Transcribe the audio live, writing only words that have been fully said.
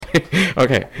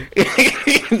Okay.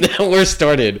 Now we're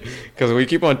started because we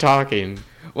keep on talking.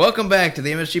 Welcome back to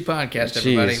the MSG Podcast,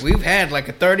 everybody. Jeez. We've had like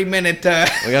a 30-minute...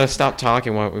 We gotta stop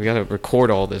talking. We gotta record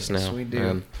all this now. Yes, we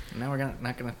do. Now we're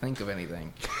not going to think of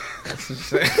anything.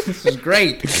 This is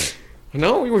great.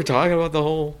 No, we were talking about the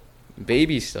whole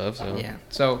baby stuff. So. Yeah.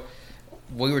 So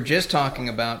we were just talking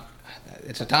about...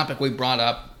 It's a topic we brought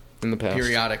up In the past.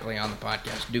 periodically on the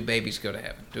podcast. Do babies go to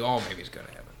heaven? Do all babies go to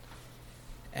heaven?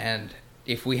 And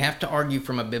if we have to argue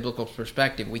from a biblical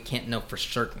perspective, we can't know for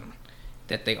certain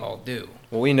that they all do.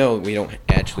 Well, we know we don't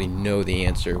actually know the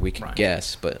answer. We can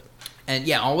guess, but... And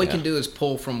yeah, all we can do is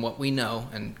pull from what we know.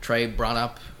 And Trey brought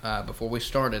up before we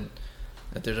started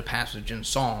that there's a passage in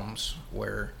Psalms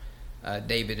where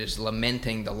David is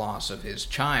lamenting the loss of his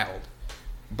child,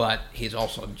 but he's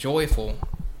also joyful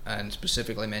and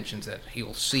specifically mentions that he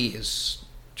will see his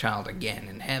child again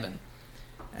in heaven.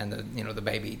 And the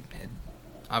baby had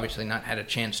obviously not had a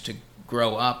chance to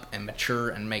grow up and mature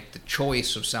and make the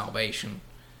choice of salvation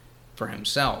for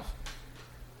himself.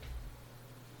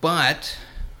 But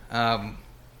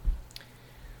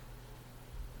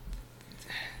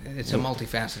it's a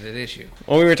multifaceted issue.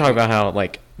 Well, we were talking about how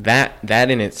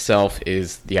that in itself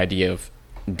is the idea of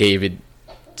David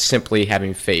simply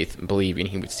having faith and believing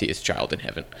he would see his child in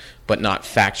heaven, but not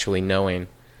factually knowing.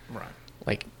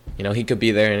 Right. He could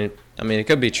be there, and it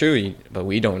could be true, but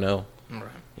we don't know.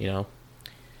 Right.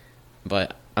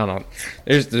 But I don't know.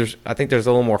 I think there's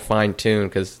a little more fine tune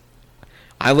because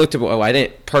I looked at. I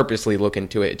didn't purposely look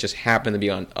into it. It just happened to be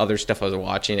on other stuff I was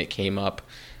watching. It came up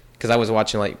because I was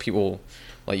watching people.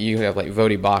 You have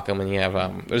Vodi Bakum, and you have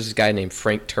there's this guy named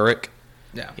Frank Turek.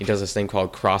 Yeah. He does this thing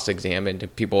called Cross-Examined,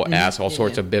 and people ask all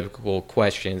sorts of biblical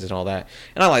questions and all that.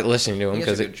 And I like listening to him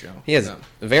because he has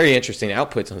very interesting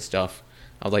outputs and stuff.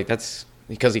 I was like, that's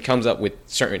because he comes up with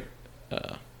certain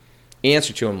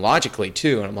answer to them logically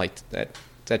too, and I'm like,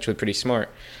 that's actually pretty smart.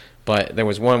 But there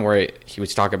was one where he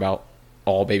was talking about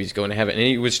all babies going to heaven, and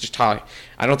he was just talking.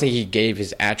 I don't think he gave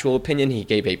his actual opinion; he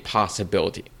gave a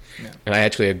possibility, and I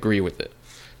actually agree with it.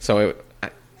 So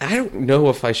I don't know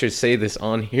if I should say this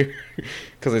on here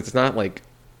because it's not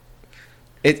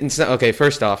it's not okay.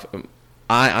 First off,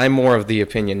 I'm more of the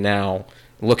opinion now,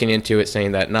 looking into it,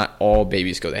 saying that not all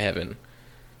babies go to heaven,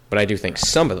 but I do think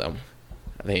some of them.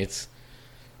 I think it's.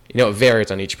 It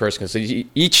varies on each person because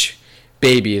each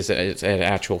baby is an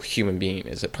actual human being,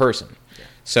 is a person. Yeah.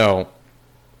 So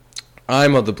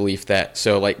I'm of the belief that,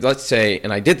 let's say,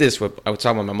 and I did this, I was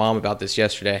talking with my mom about this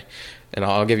yesterday, and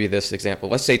I'll give you this example.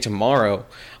 Let's say tomorrow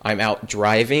I'm out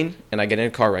driving and I get in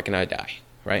a car wreck and I die,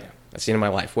 right? That's the end of my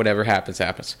life. Whatever happens,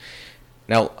 happens.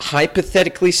 Now,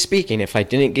 hypothetically speaking, if I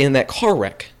didn't get in that car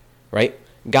wreck, right,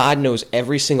 God knows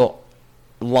every single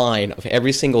line of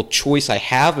every single choice I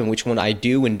have and which one I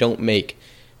do and don't make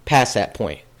past that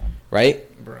point, right?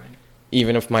 Right.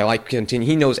 Even if my life continues,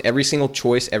 he knows every single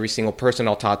choice, every single person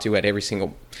I'll talk to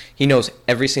he knows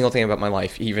every single thing about my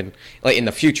life, even in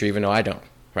the future, even though I don't,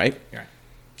 right? Right.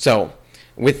 So,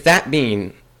 with that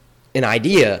being an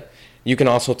idea, you can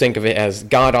also think of it as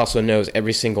God also knows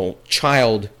every single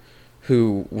child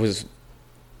who was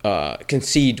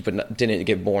conceived but didn't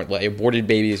get born, like aborted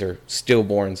babies or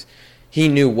stillborns. He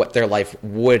knew what their life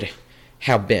would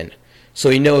have been. So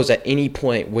he knows at any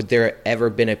point, would there ever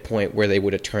been a point where they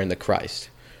would have turned to Christ?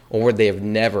 Or would they have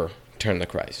never turned to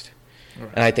Christ? Right.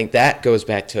 And I think that goes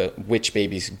back to which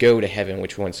babies go to heaven,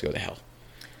 which ones go to hell.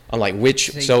 Unlike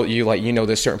this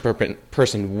certain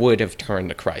person would have turned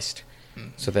to Christ. Mm-hmm.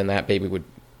 So then that baby would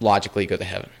logically go to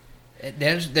heaven.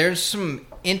 There's some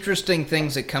interesting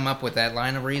things that come up with that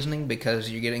line of reasoning because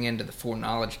you're getting into the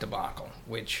foreknowledge debacle,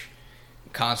 which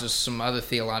causes some other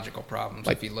theological problems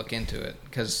if you look into it,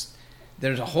 because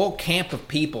there's a whole camp of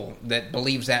people that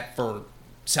believes that for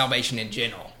salvation in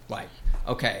general.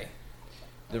 Okay,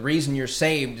 the reason you're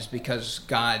saved is because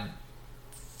God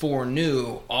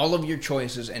foreknew all of your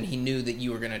choices and he knew that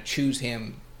you were going to choose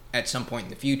him at some point in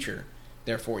the future,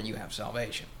 therefore you have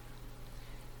salvation.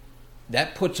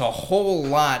 That puts a whole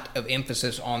lot of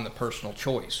emphasis on the personal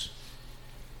choice.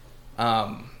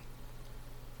 And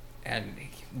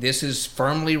this is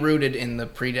firmly rooted in the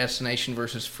predestination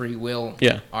versus free will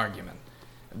argument.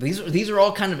 These are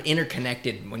all kind of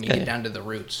interconnected when you get down to the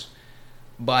roots.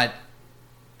 But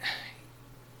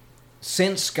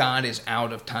since God is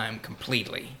out of time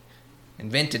completely,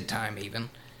 invented time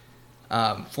even,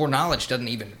 foreknowledge doesn't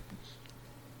even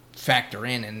factor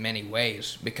in many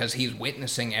ways because he's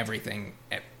witnessing everything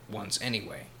at once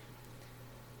anyway.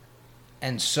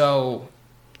 And so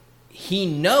he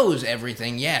knows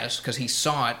everything, yes, because he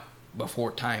saw it before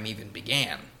time even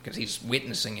began, because he's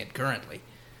witnessing it currently.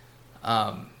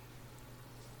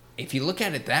 if you look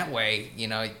at it that way,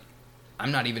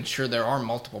 I'm not even sure there are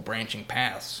multiple branching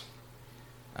paths.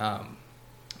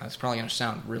 That's probably going to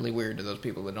sound really weird to those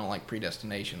people that don't like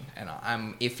predestination, and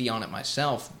I'm iffy on it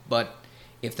myself, but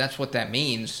if that's what that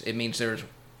means, it means there's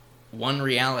one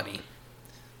reality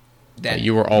that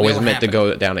you were always meant to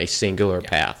go down a singular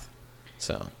path.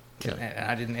 So, and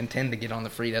I didn't intend to get on the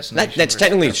predestination. That's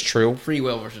technically it's true. Free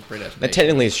will versus predestination. That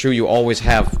technically is true. You always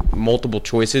have multiple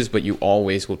choices, but you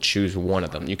always will choose one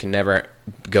of them. You can never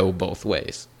go both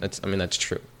ways. That's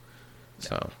true.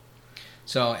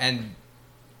 So, and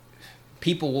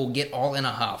people will get all in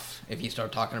a huff if you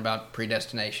start talking about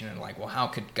predestination and well, how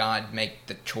could God make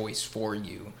the choice for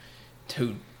you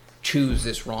to choose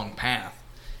this wrong path?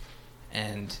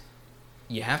 And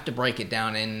you have to break it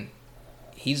down in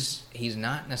he's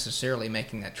not necessarily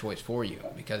making that choice for you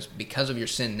because of your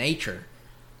sin nature.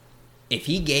 If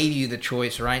he gave you the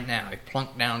choice right now, he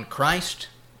plunked down Christ,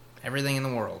 everything in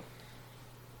the world.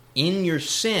 In your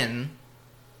sin,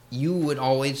 you would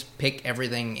always pick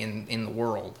everything in the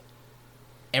world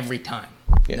every time.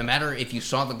 Yeah. No matter if you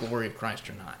saw the glory of Christ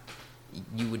or not,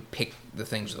 you would pick the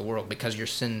things of the world because your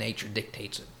sin nature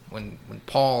dictates it. When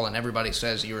Paul and everybody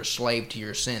says you're a slave to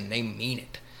your sin, they mean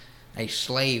it. A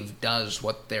slave does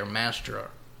what their master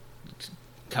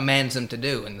commands them to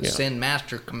do, and the sin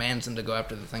master commands them to go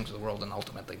after the things of the world and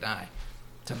ultimately die.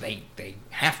 So they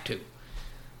have to.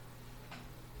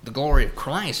 The glory of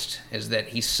Christ is that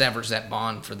he severs that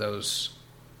bond for those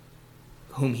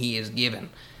whom he is given.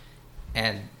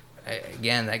 And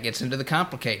again, that gets into the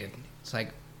complicated. It's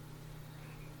like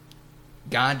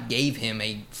God gave him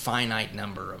a finite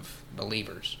number of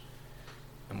believers,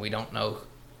 and we don't know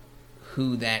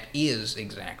who that is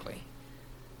exactly.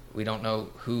 We don't know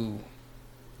who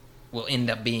will end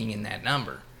up being in that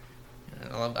number.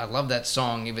 I love that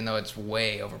song, even though it's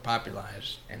way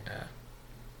overpopularized in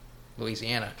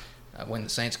Louisiana. When the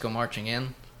Saints Go Marching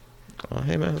In. Oh,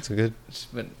 hey man, that's a good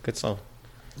song.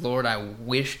 Lord, I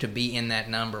wish to be in that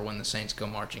number when the Saints go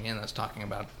marching in. That's talking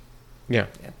about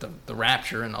at the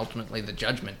rapture and ultimately the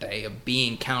judgment day of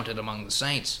being counted among the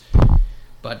saints.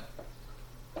 But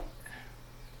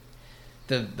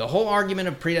the whole argument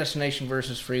of predestination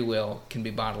versus free will can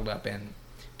be bottled up in,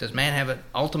 does man have an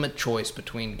ultimate choice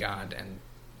between God and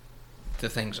the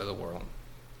things of the world?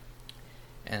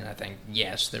 And I think,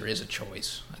 yes, there is a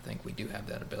choice. I think we do have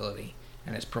that ability,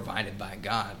 and it's provided by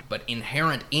God. But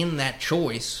inherent in that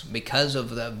choice, because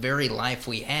of the very life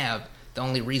we have, the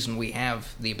only reason we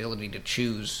have the ability to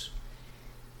choose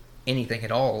anything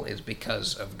at all is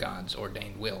because of God's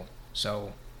ordained will.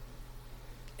 So,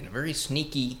 in a very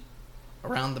sneaky,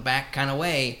 around the back kind of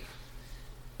way,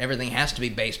 everything has to be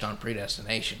based on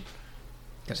predestination,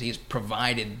 because he's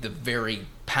provided the very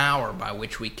power by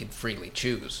which we can freely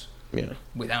choose. Yeah.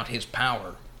 Without his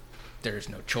power, there's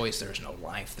no choice, there's no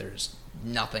life, there's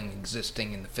nothing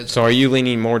existing in the physical. So are you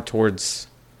leaning more towards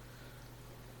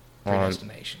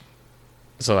predestination?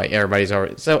 So like everybody's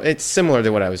already... So it's similar to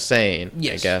what I was saying,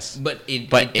 yes, I guess. But it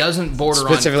doesn't border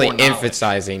specifically on specifically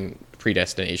emphasizing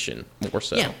predestination more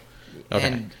so. Yeah. Okay.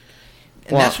 And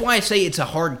that's why I say it's a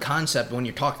hard concept when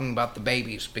you're talking about the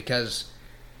babies, because...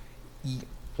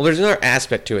 Well, there's another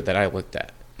aspect to it that I looked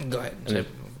at. Go ahead. And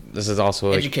this is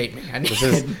also... Educate me. This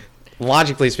is,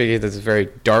 logically speaking, this is a very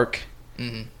dark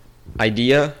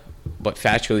idea, but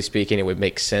factually speaking, it would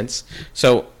make sense.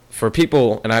 So... For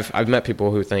people, and I've met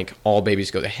people who think all babies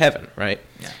go to heaven, right?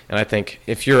 Yeah. And I think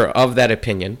if you're of that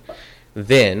opinion,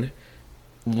 then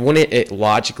wouldn't it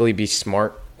logically be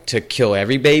smart to kill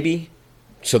every baby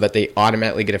so that they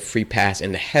automatically get a free pass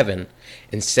into heaven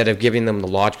instead of giving them the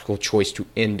logical choice to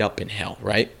end up in hell,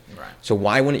 right? Right. So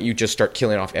why wouldn't you just start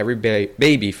killing off every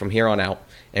baby from here on out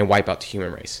and wipe out the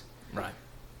human race? Right.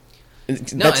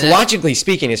 That's logically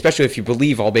speaking, especially if you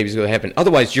believe all babies go to heaven.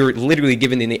 Otherwise, you're literally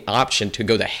giving them the option to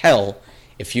go to hell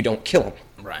if you don't kill them.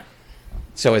 Right.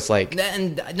 So it's like...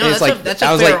 that's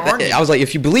a fair argument. I was like,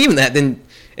 if you believe in that, then...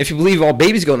 If you believe all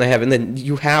babies go to heaven, then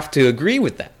you have to agree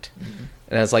with that. Mm-hmm.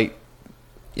 And I was like...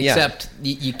 Yeah. Except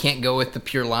you can't go with the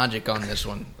pure logic on this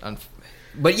one.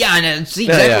 But yeah, and see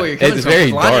exactly where you're coming it's from.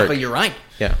 Very logically, dark. You're right.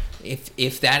 Yeah.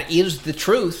 If that is the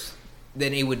truth,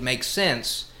 then it would make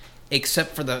sense...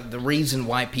 Except for the reason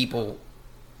why people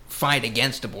fight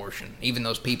against abortion, even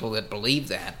those people that believe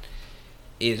that,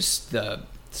 is the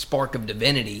spark of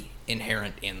divinity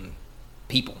inherent in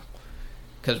people.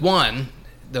 Because one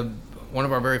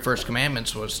of our very first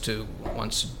commandments was to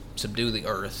once subdue the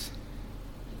earth,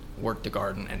 work the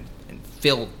garden, and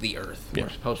fill the earth. Yeah. We're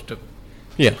supposed to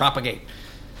propagate.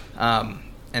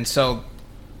 And so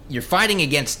you're fighting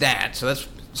against that. So that's...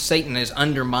 Satan is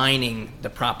undermining the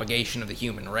propagation of the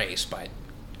human race by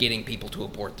getting people to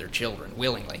abort their children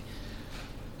willingly.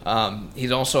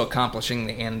 He's also accomplishing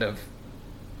the end of,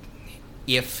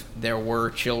 if there were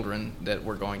children that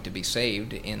were going to be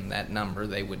saved in that number,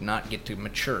 they would not get to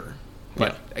mature.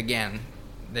 But again,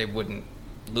 they wouldn't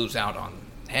lose out on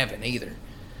heaven either.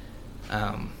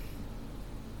 All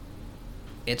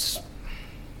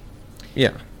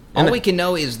we can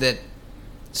know is that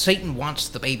Satan wants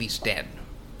the babies dead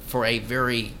for a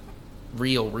very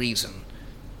real reason.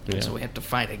 And so we have to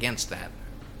fight against that.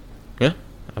 Yeah,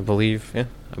 I believe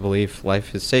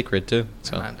life is sacred too.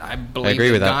 So I believe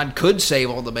agree with God could save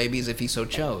all the babies if he so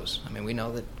chose. I mean, we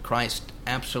know that Christ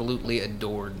absolutely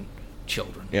adored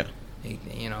children. Yeah.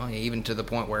 Even to the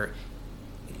point where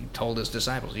he told his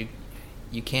disciples,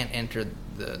 you can't enter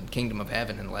the kingdom of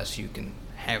heaven unless you can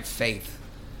have faith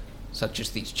such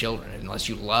as these children, unless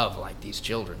you love like these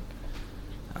children.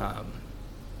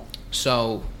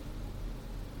 So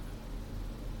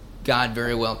God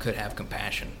very well could have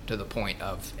compassion to the point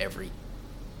of every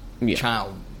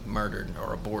child murdered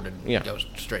or aborted goes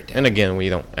straight to heaven. And again, we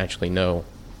don't actually know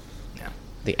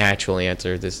the actual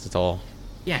answer. This is all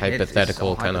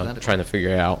hypothetical, kind of trying to figure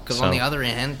it out. Because on the other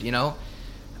hand,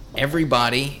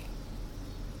 everybody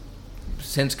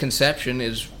since conception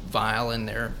is vile in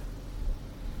their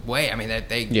way. I mean, that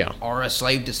they are a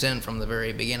slave to sin from the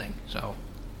very beginning. So,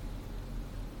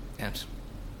 yes.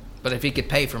 But if he could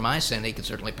pay for my sin, he could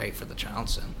certainly pay for the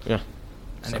child's sin. Yeah.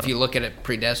 And if you look at it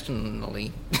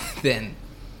predestinally, then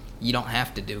you don't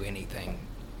have to do anything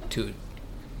to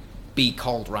be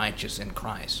called righteous in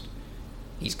Christ.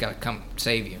 He's got to come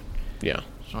save you. Yeah.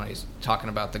 So he's talking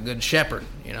about the good shepherd.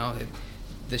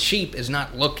 The sheep is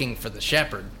not looking for the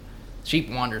shepherd. The sheep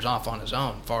wanders off on his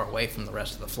own, far away from the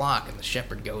rest of the flock, and the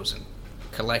shepherd goes and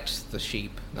collects the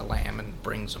sheep, the lamb, and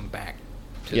brings them back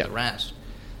to the rest.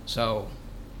 So,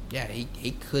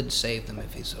 he could save them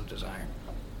if he so desired,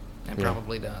 and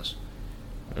probably does.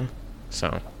 So,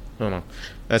 I don't know.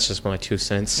 That's just my 2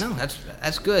 cents. No,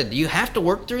 that's good. You have to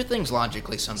work through things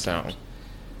logically sometimes.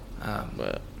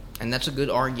 And that's a good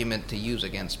argument to use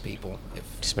against people.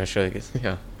 Especially, it is very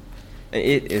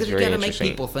interesting. You gotta make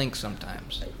people think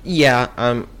sometimes. Yeah,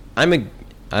 I'm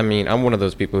one of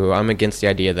those people who I'm against the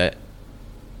idea that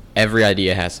every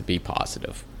idea has to be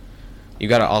positive. You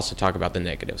got to also talk about the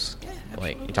negatives. Yeah,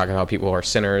 like you talk about how people are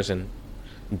sinners and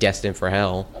destined for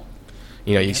hell.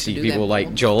 You see people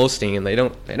like Joel Osteen, and they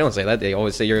don't say that. They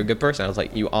always say you're a good person. I was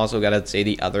like, you also got to say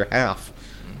the other half.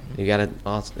 Mm-hmm. You got to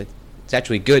also. It's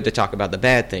actually good to talk about the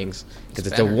bad things because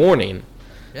it's a warning.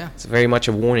 Yeah, it's very much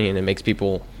a warning, and it makes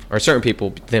people or certain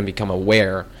people then become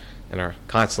aware and are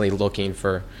constantly looking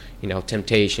for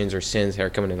temptations or sins that are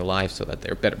coming into life so that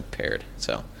they're better prepared.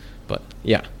 So, but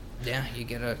you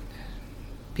gotta.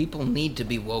 People need to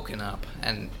be woken up,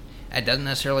 and it doesn't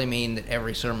necessarily mean that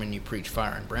every sermon you preach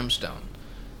fire and brimstone,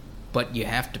 but you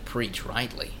have to preach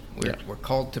rightly. We're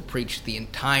called to preach the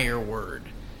entire word,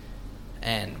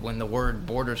 and when the word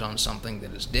borders on something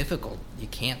that is difficult, you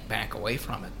can't back away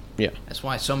from it. Yeah, that's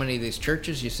why so many of these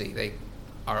churches, you see, they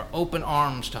are open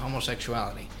arms to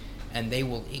homosexuality, and they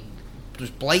will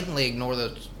just blatantly ignore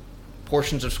those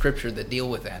portions of Scripture that deal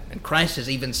with that. And Christ has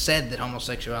even said that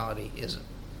homosexuality is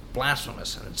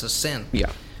blasphemous and it's a sin.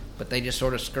 Yeah. But they just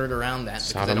sort of skirt around that because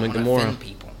Sodom they don't want to offend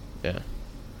people. Yeah.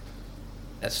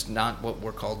 That's not what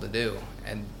we're called to do.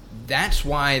 And that's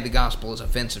why the gospel is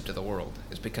offensive to the world,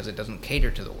 is because it doesn't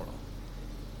cater to the world.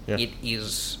 Yeah. It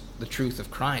is the truth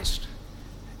of Christ.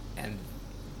 And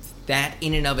that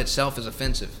in and of itself is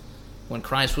offensive. When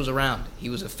Christ was around, he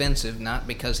was offensive not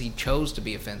because he chose to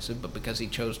be offensive, but because he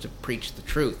chose to preach the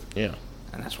truth. Yeah.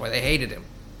 And that's why they hated him,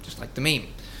 just like the meme.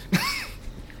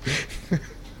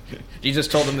 Jesus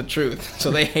told them the truth,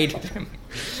 so they hated him.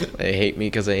 They hate me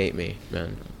because they hate me,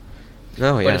 man.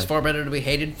 But it's far better to be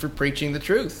hated for preaching the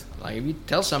truth. Like if you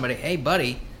tell somebody, hey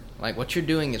buddy, like what you're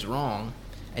doing is wrong,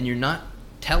 and you're not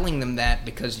telling them that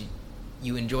because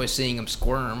you enjoy seeing them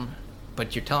squirm,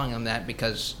 but you're telling them that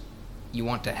because you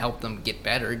want to help them get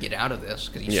better, get out of this,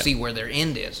 because you see where their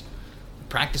end is.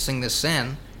 Practicing this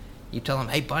sin, you tell them,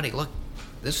 hey buddy, look,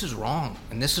 this is wrong,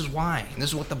 and this is why, and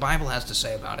this is what the Bible has to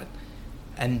say about it.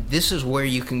 And this is where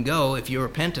you can go if you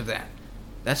repent of that.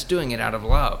 That's doing it out of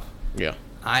love. Yeah.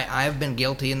 I've been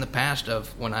guilty in the past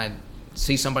of when I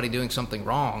see somebody doing something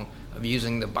wrong, of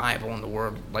using the Bible and the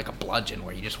Word like a bludgeon,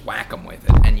 where you just whack them with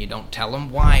it, and you don't tell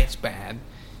them why it's bad.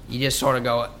 You just sort of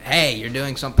go, hey, you're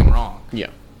doing something wrong. Yeah.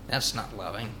 That's not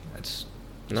loving. That's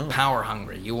power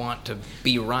hungry. You want to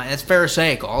be right. That's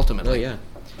Pharisaical, ultimately. Oh, yeah.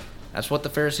 That's what the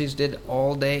Pharisees did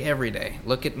all day, every day.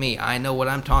 Look at me. I know what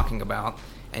I'm talking about,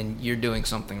 and you're doing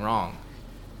something wrong.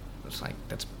 It's like,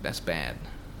 that's bad.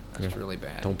 That's really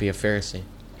bad. Don't be a Pharisee.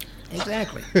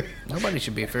 Exactly. Nobody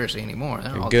should be a Pharisee anymore.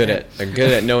 They're good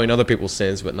at knowing other people's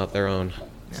sins, but not their own.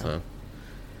 Yeah. So.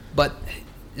 But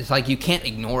it's like you can't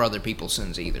ignore other people's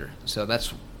sins either. So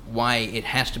that's why it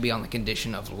has to be on the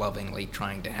condition of lovingly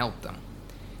trying to help them.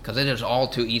 Because it is all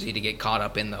too easy to get caught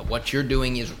up in what you're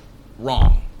doing is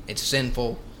wrong. It's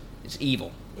sinful. It's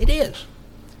evil. It is.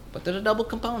 But there's a double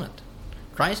component.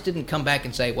 Christ didn't come back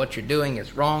and say what you're doing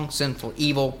is wrong, sinful,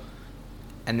 evil,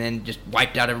 and then just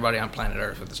wiped out everybody on planet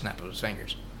Earth with the snap of his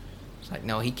fingers. It's like,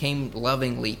 no, he came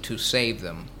lovingly to save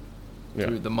them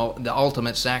through the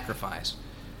ultimate sacrifice.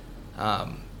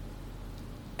 And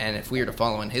if we are to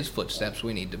follow in his footsteps,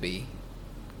 we need to be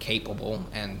capable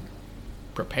and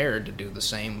prepared to do the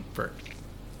same for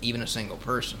even a single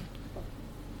person,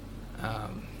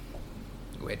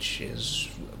 which is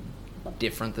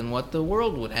different than what the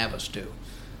world would have us do.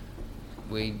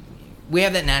 We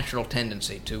have that natural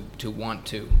tendency to want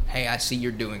to, hey, I see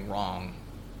you're doing wrong,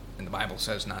 and the Bible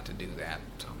says not to do that,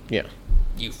 so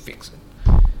you fix it.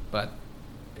 But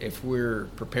if we're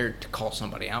prepared to call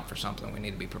somebody out for something, we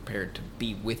need to be prepared to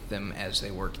be with them as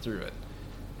they work through it,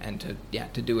 and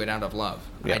to do it out of love.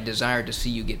 I desire to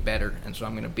see you get better, and so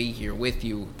I'm going to be here with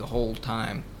you the whole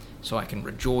time so I can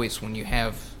rejoice when you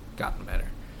have gotten better.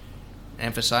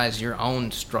 Emphasize your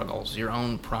own struggles, your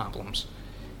own problems,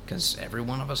 because every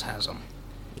one of us has them.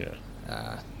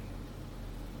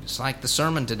 It's like the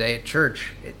sermon today at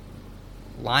church.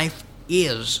 Life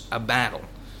is a battle.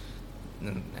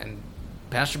 And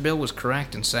Pastor Bill was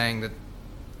correct in saying that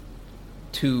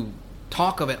to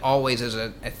talk of it always as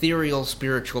an ethereal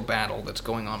spiritual battle that's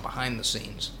going on behind the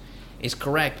scenes is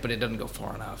correct, but it doesn't go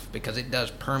far enough because it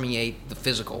does permeate the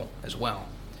physical as well.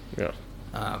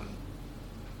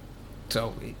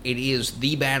 So it is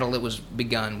the battle that was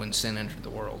begun when sin entered the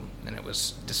world, and it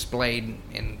was displayed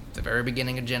in the very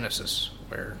beginning of Genesis,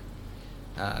 where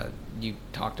you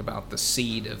talked about the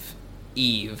seed of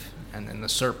Eve and then the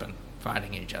serpent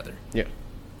fighting each other.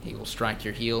 He will strike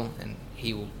your heel, and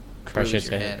he will crush your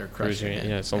head or crush your head.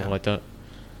 Yeah, something like that.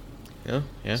 Yeah.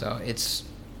 So it's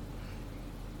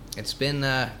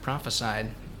been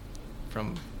prophesied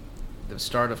from the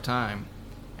start of time,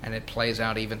 and it plays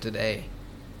out even today.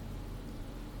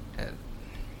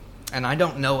 And I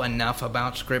don't know enough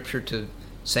about Scripture to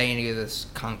say any of this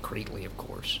concretely, of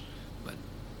course. But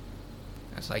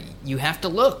it's like, you have to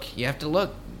look. You have to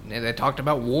look. They talked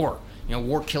about war.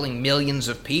 War killing millions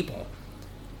of people.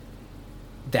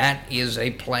 That is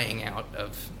a playing out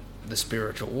of the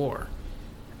spiritual war.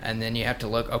 And then you have to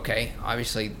look, okay,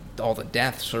 obviously all the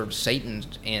death serves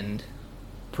Satan's end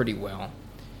pretty well.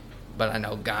 But I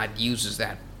know God uses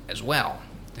that as well.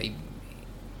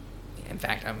 In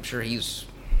fact, I'm sure he's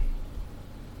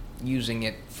using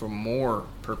it for more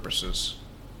purposes,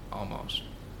 almost.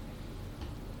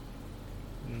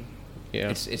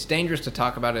 It's dangerous to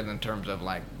talk about it in terms of,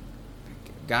 like,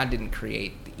 God didn't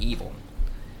create the evil,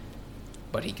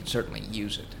 but he can certainly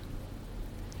use it.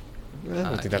 I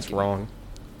don't think that's wrong.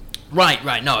 Right.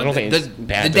 No, I don't think it's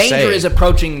bad the danger is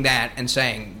approaching that and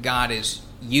saying God is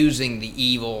using the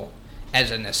evil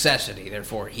as a necessity.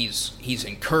 Therefore, he's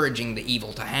encouraging the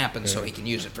evil to happen so he can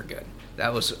use it for good.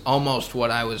 That was almost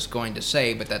what I was going to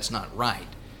say, but that's not right.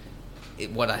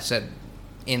 What I said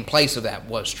in place of that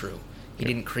was true. He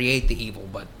didn't create the evil,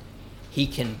 but he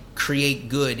can create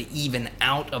good even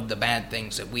out of the bad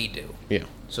things that we do.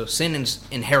 So sin is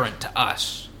inherent to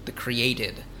us, the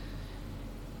created.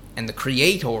 And the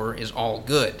Creator is all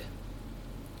good.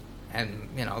 And,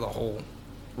 the whole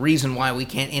reason why we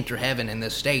can't enter heaven in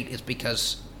this state is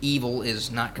because evil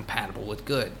is not compatible with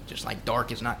good, just like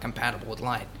dark is not compatible with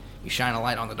light. You shine a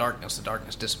light on the darkness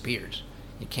disappears.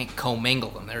 You can't commingle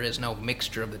them. There is no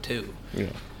mixture of the two.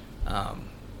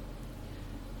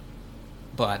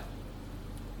 But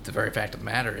the very fact of the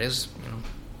matter is,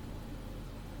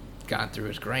 God, through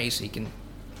his grace, he can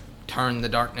turn the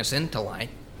darkness into light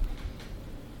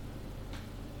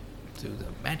through the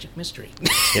magic mystery.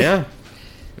 No,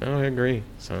 I agree.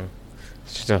 So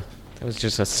that was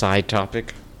just a side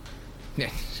topic.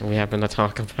 We happened to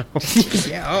talk about.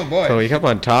 Oh boy. So we kept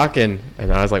on talking,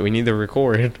 and I was like, we need to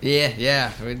record.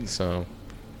 Yeah. So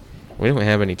we don't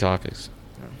have any topics.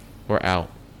 We're out.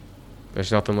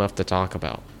 There's nothing left to talk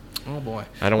about. Oh boy.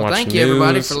 I don't watch thank news. you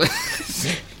everybody for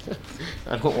listening.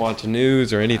 I don't watch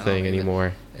news or anything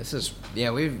anymore.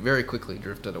 We very quickly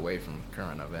drifted away from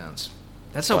current events.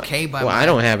 That's okay, by the way. I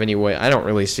don't have any way. I don't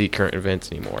really see current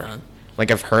events anymore. Like,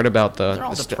 I've heard about they're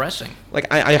all depressing.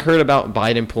 Like, I heard about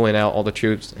Biden pulling out all the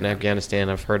troops in Afghanistan.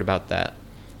 I've heard about that.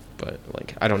 But,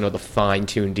 like, I don't know the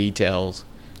fine-tuned details,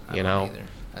 I don't either.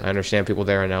 I understand people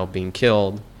there are now being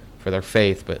killed for their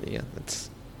faith, but, that's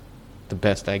the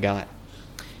best I got.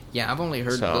 Yeah, I've only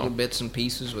heard little bits and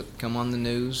pieces with come on the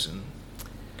news, and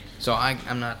so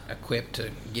I'm not equipped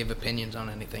to give opinions on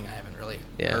anything I haven't really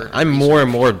heard. I'm more and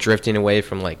more drifting away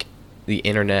from like the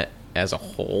internet as a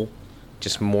whole.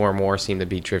 Just more and more seem to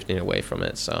be drifting away from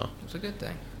it. So it's a good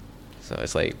thing. So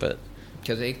it's like, but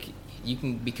because you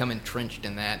can become entrenched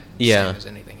in that, same as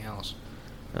anything else.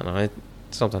 I don't know,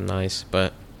 it's something nice,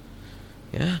 but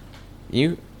yeah,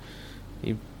 you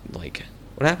like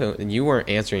what happened? You weren't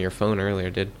answering your phone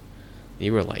earlier,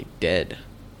 you were like dead?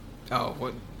 Oh,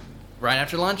 what? Right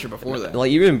after lunch or before that?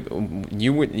 Like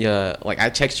you would like I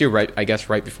texted you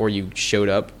right before you showed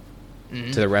up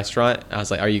to the restaurant. I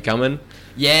was like, "Are you coming?"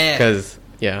 Yeah. Because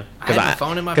I had the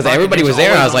phone in my pocket. Everybody was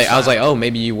there. I was like, "Oh,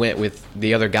 maybe you went with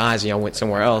the other guys and y'all went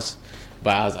somewhere else."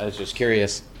 But I was just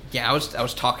curious. Yeah, I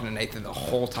was talking to Nathan the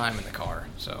whole time in the car.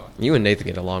 So you and Nathan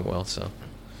get along well, so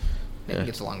Nathan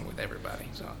gets along with everybody.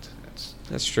 So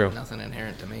that's true. Nothing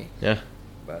inherent to me. Yeah.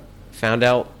 But found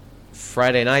out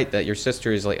Friday night that your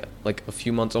sister is like a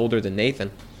few months older than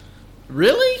Nathan.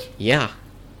 Really? Yeah.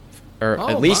 Or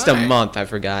at least a month, I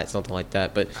forgot, something like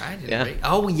that. But I didn't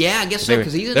I guess so,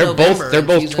 because he's in November. They're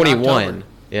both 21.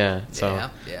 Yeah, so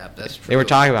yeah, that's true. They were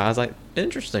talking about it. I was like,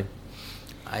 interesting.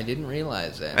 I didn't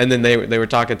realize that. And then they were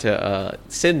talking to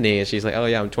Sydney, and she's like, oh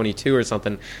yeah, I'm 22 or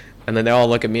something. And then they all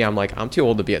look at me. I'm like, I'm too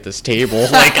old to be at this table.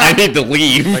 Like, I need to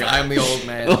leave. Like, I'm the old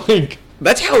man. Like,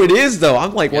 that's how it is, though.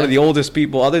 I'm like one of the oldest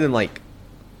people, other than like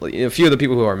a few of the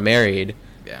people who are married.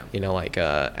 Yeah. You know, like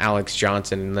Alex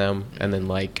Johnson and them, and then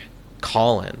like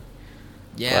Colin.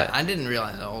 Yeah, but I didn't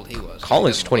realize how old he was.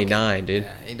 Colin's 29, dude.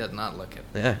 Yeah, he does not look it.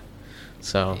 Yeah.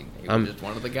 So he was just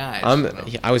one of the guys.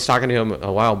 I was talking to him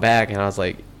a while back, and I was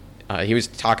like, he was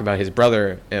talking about his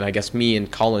brother, and I guess me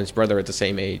and Colin's brother are at the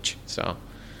same age. So.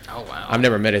 Oh wow. I've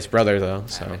never met his brother though.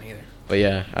 So. I haven't either. But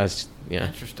yeah, I was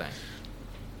Interesting.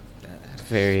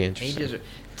 Very interesting. Ages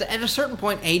at a certain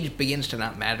point, age begins to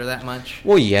not matter that much.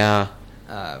 Well, yeah.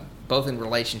 Both in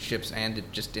relationships and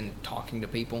just in talking to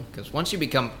people. Because once you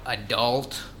become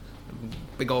adult,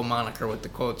 big old moniker with the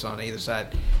quotes on either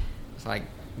side, it's like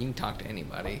you can talk to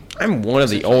anybody. I'm one of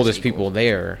the oldest people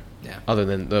there. Yeah. Other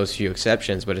than those few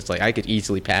exceptions, but it's like I could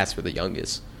easily pass for the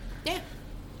youngest. Yeah.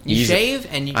 You shave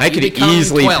and you I could become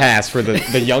easily 12. pass for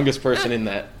the youngest person in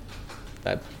that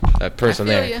person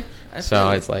there.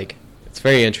 So it's like it's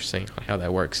very interesting how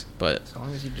that works. But as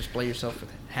long as you display yourself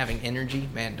with having energy,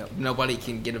 man, nobody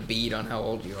can get a bead on how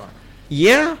old you are.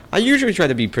 Yeah, I usually try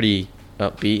to be pretty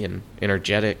upbeat and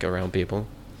energetic around people.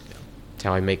 Yeah. That's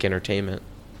how I make entertainment.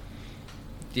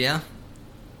 Yeah,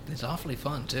 it's awfully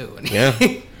fun too. Yeah,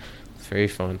 it's very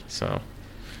fun. So,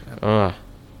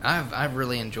 I've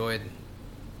really enjoyed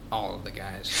all of the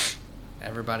guys.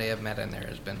 Everybody I've met in there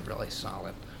has been really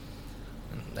solid.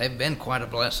 And they've been quite a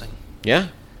blessing. Yeah.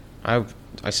 I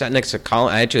sat next to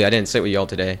Colin. Actually, I didn't sit with y'all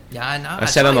today. Yeah, I know. I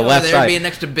sat on the left side. Being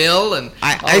next to Bill and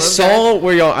I saw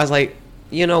where y'all. I was like,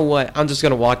 you know what? I'm just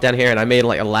gonna walk down here, and I made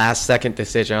like a last second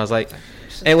decision. I was like,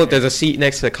 hey, look, there's a seat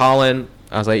next to Colin.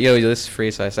 I was like, yo, this is free,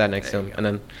 so I sat next to him. And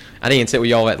then I didn't even sit with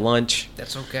y'all at lunch.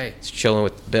 That's okay. Just chilling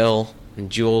with Bill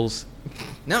and Jules.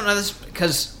 No, that's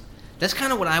because that's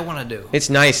kind of what I want to do. It's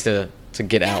nice to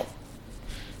get out.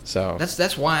 So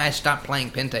that's why I stopped playing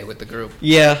Pente with the group.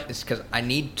 Yeah. It's because I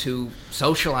need to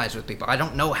socialize with people. I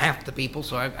don't know half the people,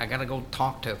 so I got to go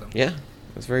talk to them. Yeah,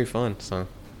 it's very fun. So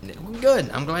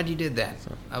good. I'm glad you did that.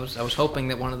 I was hoping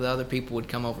that one of the other people would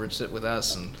come over and sit with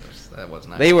us, and that was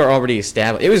nice. They were already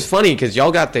established. It was funny because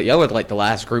y'all were like the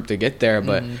last group to get there,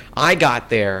 but I got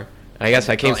there. I guess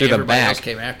I came through the back. Everybody else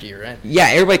came after you, right? Yeah,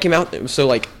 everybody came out. So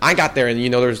like I got there,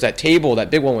 and there was that table,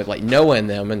 that big one with like Noah and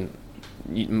them, and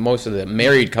most of the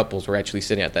married couples were actually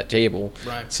sitting at that table.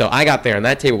 Right. So I got there, and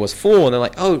that table was full, and they're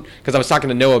like, oh, because I was talking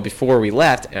to Noah before we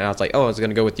left, and I was like, oh, I was going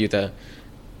to go with you to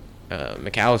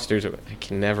McAllister's. I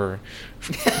can never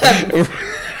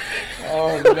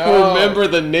remember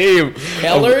the name.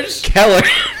 Keller's? Keller.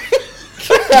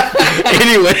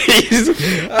 Anyways,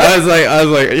 I was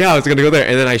like, yeah, I was going to go there,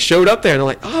 and then I showed up there, and they're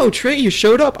like, oh, Trey, you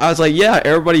showed up. I was like, yeah,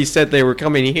 everybody said they were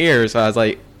coming here, so I was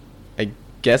like, I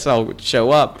guess I'll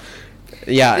show up.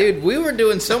 Yeah, dude, we were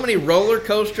doing so many roller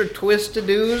coaster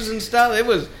twist-to-dos and stuff. It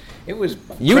was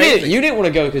you crazy. didn't want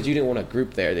to go because you didn't want a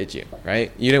group there, did you?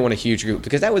 Right? You didn't want a huge group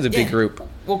because that was a big group.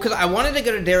 Well, because I wanted to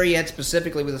go to Darien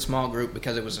specifically with a small group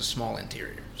because it was a small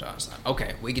interior. So I was like,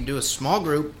 okay, we can do a small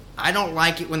group. I don't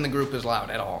like it when the group is loud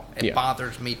at all. It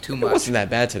bothers me too much. It wasn't that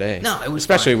bad today. No, it was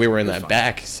especially fine. We were in that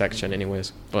back section,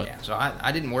 anyways. But yeah, so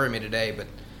I didn't worry me today, but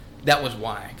that was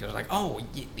why. Because like, oh,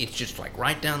 it's just like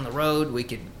right down the road. We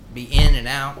could be in and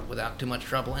out without too much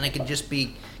trouble, and it could just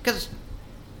be because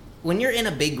when you're in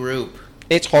a big group,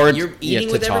 it's hard. You're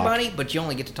eating with everybody, but you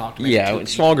only get to talk to in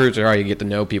small groups are how you get to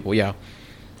know people. Yeah,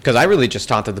 because I really just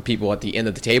talked to the people at the end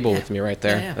of the table with me right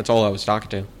there. Yeah. That's all I was talking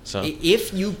to. So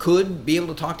if you could be able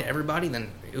to talk to everybody,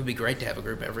 then it would be great to have a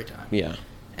group every time. Yeah,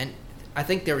 and I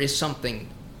think there is something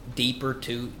deeper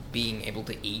to being able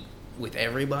to eat with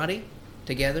everybody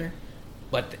together.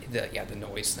 But the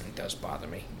noise thing does bother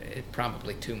me. It's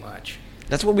probably too much.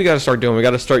 That's what we got to start doing. We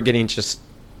got to start getting just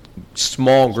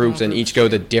small groups and each go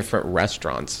to different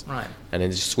restaurants. Right. And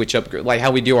then just switch up, like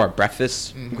how we do our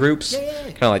breakfast groups. Yeah.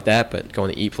 Kind of like that, but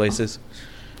going to eat places.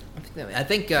 I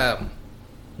think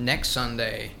next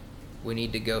Sunday we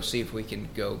need to go see if we can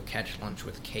go catch lunch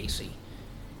with Casey.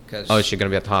 Is she going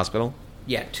to be at the hospital?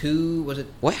 Yeah,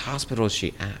 What hospital is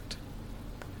she at?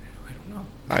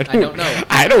 I don't know.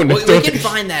 I don't know. We can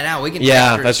find that out. We can text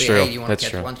her and say, true. Hey, you want to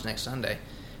catch lunch next Sunday?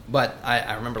 But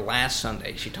I remember last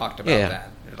Sunday she talked about that.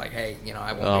 Like, hey,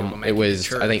 I won't be able to make it was, to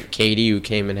church. I think, Katie who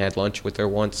came and had lunch with her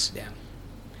once. Yeah.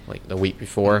 Like the week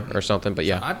before or something, but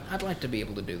yeah. So I'd like to be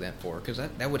able to do that for her, because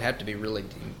that would have to be really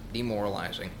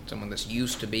demoralizing. Someone that's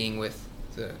used to being with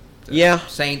the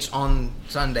Saints on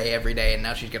Sunday every day, and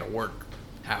now she's going to work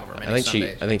however many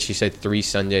Sundays. I think she said 3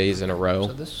 Sundays in a row.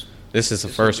 So this is the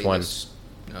first one.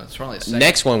 No, it's probably the second.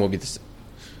 Next one will be the...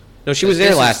 No, she was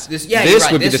there last... This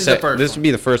would be the first. This would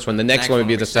be the first one. The next one would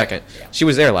be the second. Yeah. She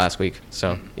was there last week,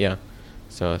 so, yeah.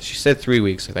 So she said 3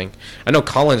 weeks, I think. I know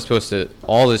Colin's supposed to...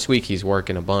 All this week he's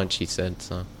working a bunch, he said,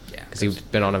 so... Yeah. Because he's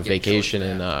been on a vacation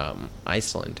in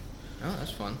Iceland. Oh,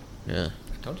 that's fun. Yeah.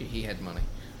 I told you he had money.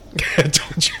 I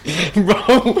told you.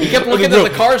 Bro. He kept looking at the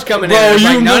cars coming in. I was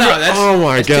like, no,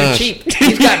 that's too cheap.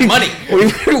 He's got money.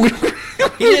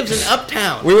 He lives in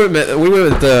Uptown. We were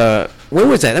at when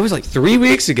was that? That was like 3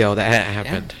 weeks ago that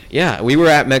happened. Yeah, we were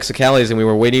at Mexicali's and we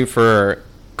were waiting for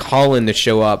Colin to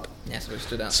show up. Yeah, so we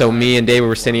stood outside. So me and David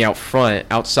were standing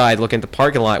outside looking at the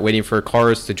parking lot waiting for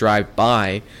cars to drive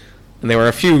by. And there were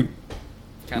a few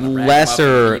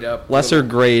lesser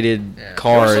graded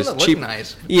cars. Cheap.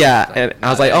 Nice. Yeah, and I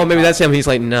was like, oh, maybe that's him. He's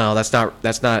like, no, that's not.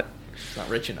 It's not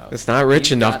rich enough. It's not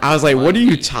rich enough. I was like, what are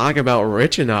you talking about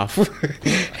rich enough?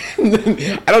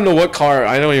 I don't know what car.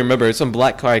 I don't even remember. It's some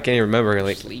black car. I can't even remember.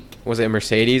 Like, Sleek. Was it a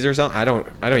Mercedes or something? I don't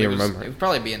even remember. It was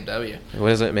probably BMW.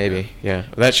 Was it? Maybe. Yeah.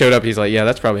 That showed up. He's like, yeah,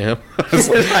 that's probably him. I was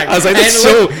like,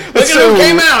 look at who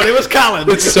came out. It was Colin.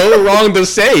 It's so wrong to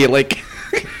say. Like,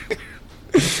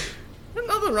 there's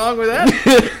nothing wrong with that.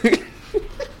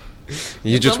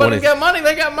 Somebody's got money.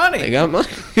 They got money. They got money.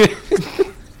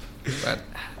 But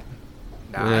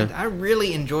I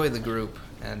really enjoy the group,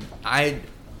 and I've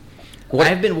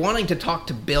been wanting to talk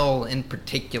to Bill in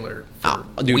particular for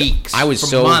weeks.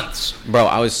 Months. Bro,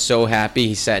 I was so happy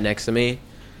he sat next to me.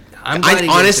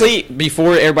 Honestly,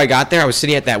 before everybody got there, I was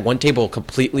sitting at that one table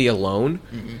completely alone.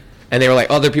 Mm-hmm. And they were like,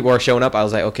 other people are showing up. I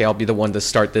was like, okay, I'll be the one to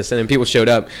start this. And then people showed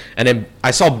up. And then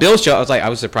I saw Bill show up. I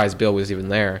was surprised Bill was even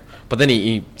there. But then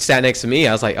he sat next to me.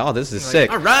 I was like, oh, this is sick.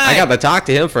 All right. I got to talk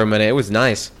to him for a minute. It was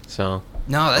nice. So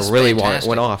no, that's I really fantastic.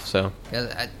 went off. So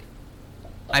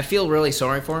I feel really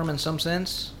sorry for him in some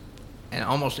sense, and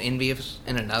almost envious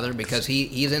in another, because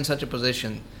he's in such a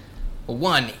position. Well,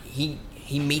 one, he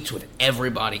meets with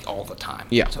everybody all the time.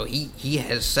 Yeah. So he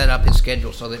has set up his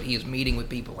schedule so that he is meeting with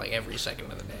people like every second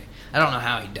of the day. I don't know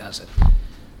how he does it.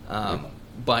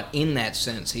 But in that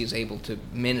sense, he's able to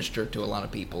minister to a lot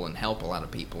of people and help a lot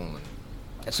of people. And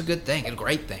that's a good thing, a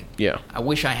great thing. Yeah. I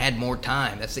wish I had more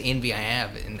time. That's the envy I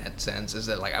have in that sense, is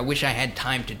that like I wish I had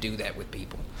time to do that with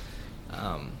people.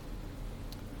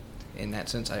 In that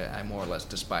sense, I more or less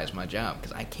despise my job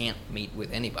because I can't meet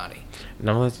with anybody.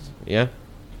 No,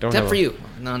 Except for you,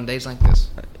 on days like this,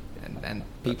 and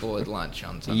people at lunch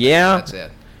on Sunday. Yeah, that's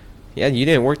it. Yeah, you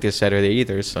didn't work this Saturday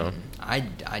either, so. I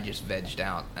just vegged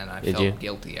out, and I felt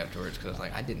guilty afterwards because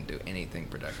like I didn't do anything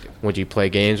productive. Would you play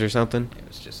games or something? It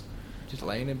was just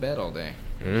laying in bed all day.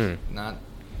 Not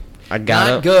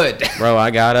good. Bro,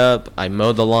 I got up. I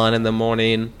mowed the lawn in the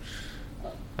morning.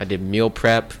 I did meal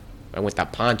prep. I went to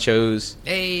Ponchos.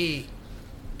 Hey.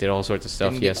 Did all sorts of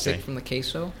stuff yesterday. Get sick from the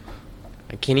queso?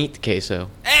 I can't eat the queso.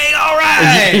 Hey, all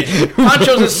right!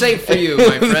 Ponchos is safe for you,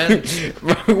 my friend.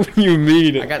 What do you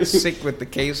mean? I got sick with the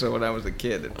queso when I was a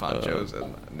kid at Ponchos,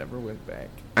 and I never went back.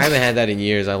 I haven't had that in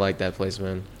years. I like that place,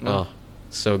 man. Oh,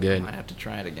 so good. I might have to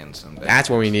try it again someday. That's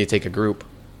when we need to take a group.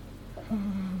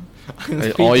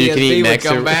 All you can eat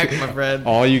Mexican. Back, my friend.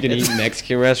 All you can eat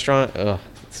Mexican restaurant. Ugh,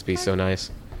 this be so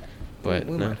nice. But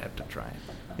we might have to try it.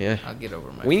 Yeah, I'll get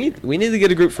over my. We need to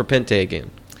get a group for Pente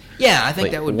again. Yeah, I think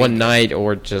that would be one night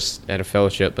or just at a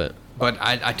fellowship, but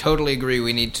I totally agree.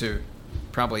 We need to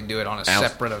probably do it on a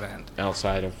separate event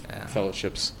outside of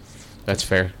fellowships. That's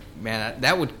fair. Man,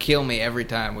 that would kill me every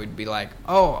time. We'd be like,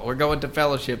 oh, we're going to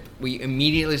Fellowship. We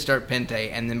immediately start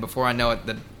Pente, and then before I know it,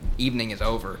 the evening is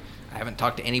over. I haven't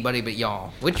talked to anybody but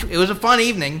y'all. Which, it was a fun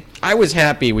evening. I was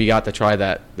happy we got to try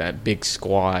that big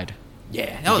squad.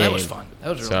 Yeah, no, that was fun. That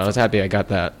was really fun. I was happy I got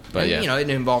that. But and, it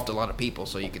involved a lot of people,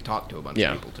 so you could talk to a bunch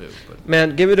of people too. But.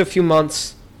 Man, give it a few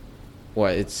months. We're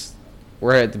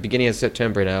at the beginning of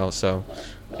September now, so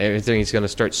everything's going to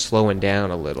start slowing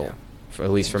down a little. Yeah.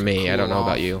 At least for me. I don't know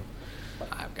about you.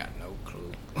 I've got no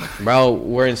clue. Bro,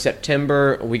 we're in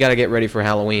September. We got to get ready for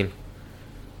Halloween.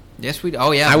 Yes, we.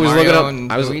 Oh yeah, I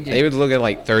was They would look at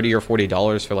like $30 or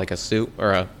 $40 for like a suit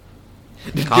or a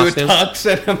costume. Do a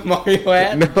tux and a Mario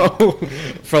hat. No,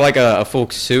 for like a full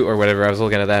suit or whatever. I was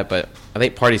looking at that, but I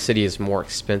think Party City is more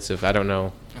expensive. I don't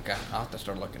know. Okay, I'll have to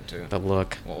start looking too. The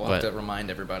look. Well, we'll have to remind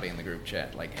everybody in the group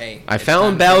chat, like, hey. I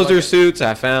found Bowser suits.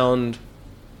 I found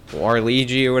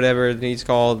Waluigi or whatever he's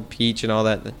called, Peach and all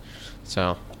that.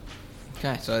 So.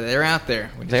 Okay, so they're out there.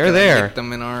 They're there. Get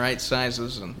them in all right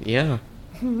sizes and. Yeah.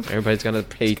 Everybody's gonna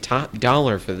pay top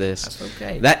dollar for this. That's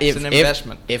okay. It's an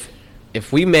investment.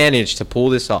 If we manage to pull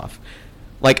this off,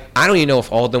 like I don't even know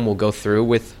if all of them will go through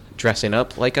with dressing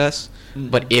up like us,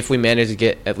 but if we manage to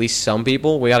get at least some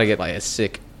people, we gotta get like a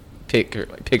sick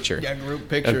picture. Yeah, group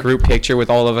picture. A group picture with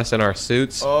all of us in our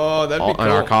suits. Oh, that'd be cool.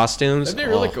 And our costumes. That'd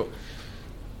be really cool.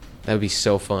 That'd be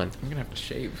so fun. I'm gonna have to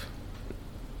shave.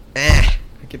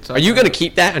 Are you gonna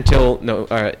keep that until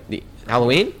the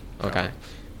Halloween? Okay. No.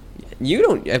 You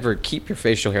don't ever keep your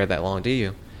facial hair that long, do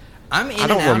you? I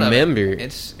don't remember.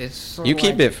 It's you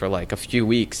keep it for like a few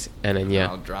weeks and then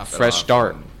I'll drop it fresh off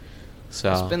start.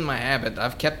 So it's been my habit.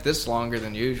 I've kept this longer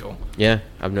than usual. Yeah,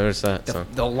 I've noticed that.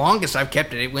 The longest I've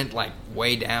kept it went like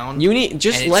way down. You need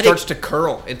just and let it starts to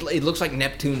curl. It looks like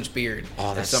Neptune's beard.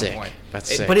 Oh, that's at some sick. point.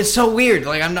 That's sick. But it's so weird.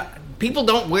 Like people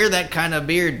don't wear that kind of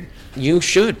beard. You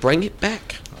should bring it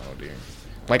back. Oh dear.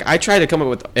 Like I try to come up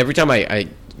with every time I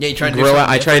you try to grow out.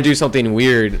 I try to do something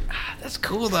weird. That's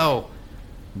cool though.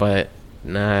 But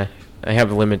nah, I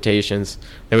have limitations.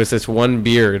 There was this one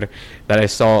beard that I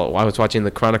saw while I was watching the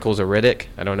Chronicles of Riddick.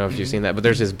 I don't know if you've seen that, but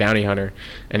there's this bounty hunter,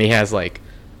 and he has like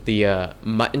the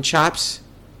mutton chops,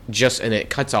 and it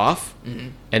cuts off,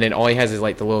 and then all he has is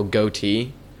like the little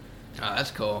goatee. Oh,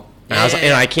 that's cool.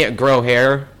 And I can't grow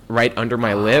hair right under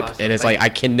my lip, and it's like I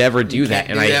can never do that,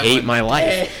 and I hate my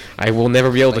life. I will never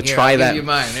be able to try that. Give you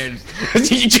mine.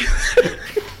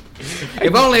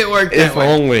 If only it worked that way.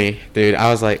 If only, dude. I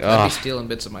was like, oh. I'd be stealing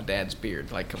bits of my dad's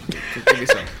beard. Like, come give me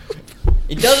some.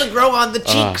 It doesn't grow on the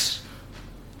cheeks.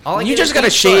 You just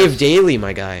gotta shave daily,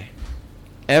 my guy.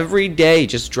 Every day,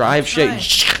 just dry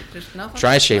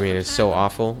shaving is so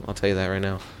awful. I'll tell you that right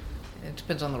now. It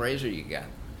depends on the razor you got.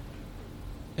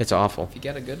 It's awful. If you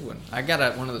got a good one. I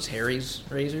got one of those Harry's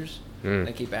razors.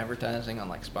 They keep advertising on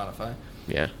like Spotify.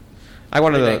 Yeah. I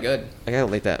wanted good. I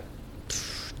got like that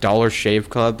Dollar Shave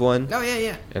Club one. Oh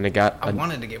yeah. And I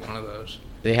wanted to get one of those.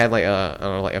 They had like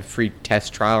a free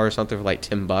test trial or something for like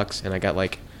 $10, and I got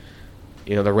like,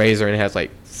 the razor, and it has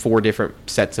like 4 different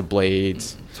sets of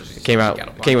blades. It came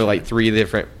with like 3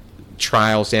 different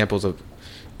trial samples of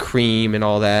cream and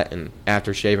all that, and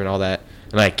aftershave and all that.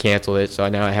 And I canceled it, so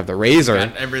now I have the razor.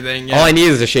 Got everything. Yeah. All I need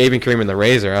is the shaving cream and the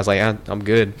razor. I was like, I'm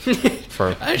good.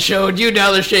 I showed you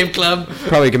Dollar Shave Club.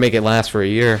 Probably can make it last for a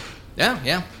year.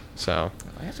 Yeah. So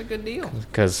that's a good deal.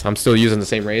 Because I'm still using the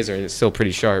same razor, and it's still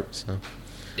pretty sharp. So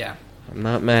yeah, I'm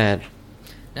not mad.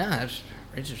 Yeah,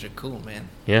 razors are cool, man.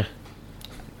 Yeah.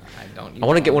 I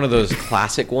want to get one of those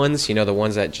classic ones. The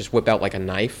ones that just whip out like a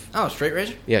knife. Oh, straight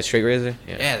razor. Yeah, straight razor.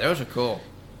 Yeah, those are cool.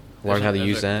 Learn how to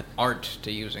use that. Art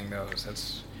to using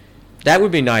those. That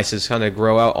would be nice. Is kind of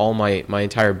grow out all my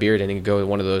entire beard and then go to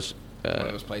one of those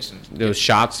places. Those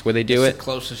shops where they do it. It's the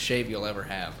closest shave you'll ever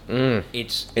have.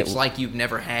 It's like you've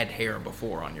never had hair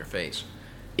before on your face.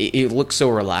 It looks so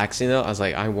relaxing though. I was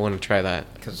like, I want to try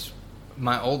that. Because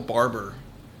my old barber,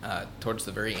 towards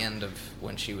the very end of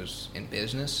when she was in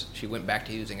business, she went back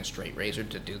to using a straight razor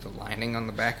to do the lining on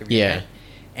the back of your head.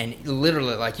 And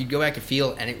literally, like, you'd go back and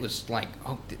feel, and it was like,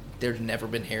 oh, there's never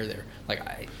been hair there. Like,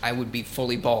 I would be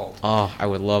fully bald. Oh, I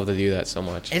would love to do that so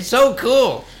much. It's so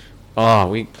cool.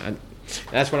 Oh,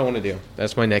 that's what I want to do.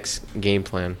 That's my next game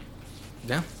plan.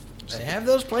 Yeah. They have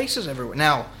those places everywhere.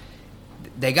 Now,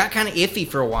 they got kind of iffy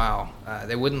for a while.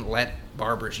 They wouldn't let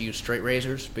barbers use straight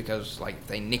razors because, like, if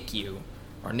they nick you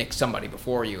or nick somebody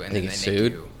before you and then they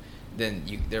nick you, then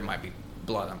there might be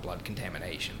blood-on-blood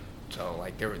contamination. So,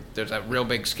 like, there's a real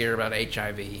big scare about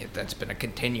HIV. That's been a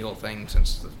continual thing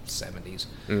since the 70s.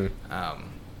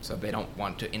 So they don't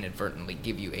want to inadvertently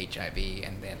give you HIV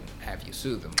and then have you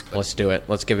sue them. But let's do it.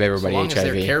 Let's give everybody HIV. As long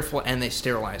as they're careful and they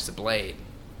sterilize the blade,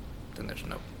 then there's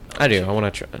no I do. I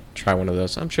want to try one of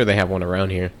those. I'm sure they have one around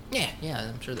here. Yeah,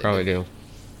 I'm sure they probably do.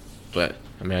 But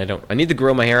I mean, I need to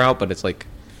grow my hair out, but it's like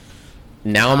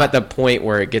now I'm at the point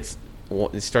where it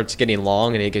starts getting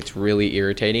long and it gets really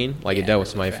irritating, like it does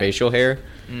with my facial hair.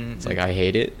 Mm-hmm. It's like I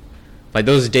hate it. Like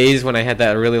those days when I had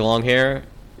that really long hair.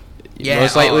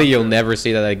 Most likely you'll never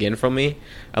see that again from me,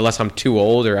 unless I'm too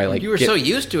old or I like. You were so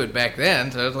used to it back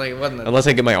then, so it's like it wasn't. Unless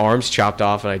I get my arms chopped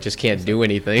off and I just can't do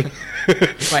anything.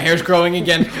 My hair's growing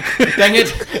again. Dang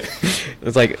it!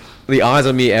 It's like the odds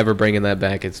of me ever bringing that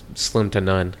back is slim to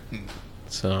none.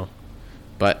 So,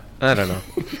 but I don't know.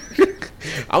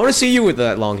 I want to see you with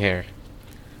that long hair.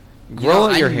 Grow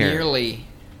out your hair.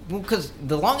 Because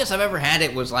the longest I've ever had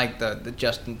it was like the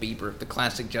Justin Bieber, the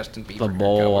classic Justin Bieber. The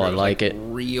bowl, I like it.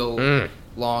 Real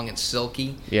long and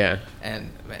silky. Yeah.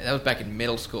 And man, that was back in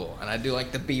middle school. And I'd do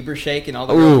like the Bieber shake and all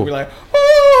the girls would be like,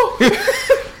 oh!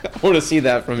 I want to see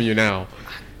that from you now.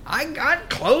 I got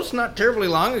close not terribly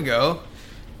long ago.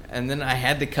 And then I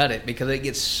had to cut it because it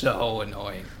gets so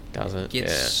annoying. Does it?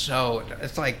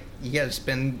 It's like you got to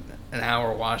spend an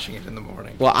hour washing it in the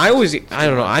morning. Well, I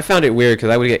don't know. I found it weird because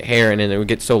I would get hair and then it would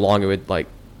get so long it would like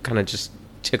kind of just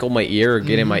tickle my ear or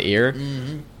get in my ear.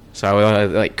 Mm-hmm. So I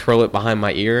would like curl it behind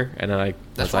my ear and then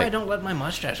That's why I don't let my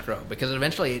mustache grow because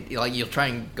eventually like you'll try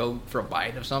and go for a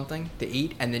bite of something to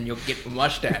eat and then you'll get a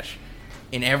mustache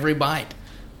in every bite.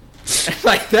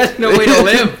 Like that's no way to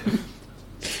live.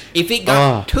 If it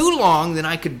got too long, then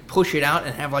I could push it out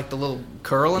and have like the little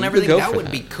curl and everything. That would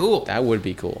be cool. That would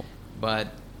be cool. But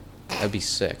that'd be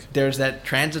sick. There's that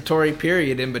transitory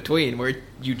period in between where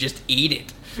you just eat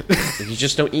it. You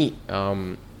just don't eat.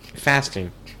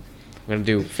 Fasting. I'm going to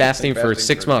do fasting for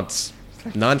 6 months.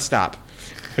 Non-stop.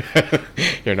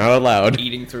 You're not allowed.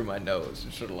 Eating through my nose.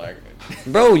 It's sort of like...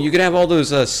 Bro, you could have all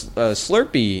those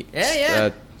Slurpee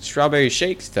strawberry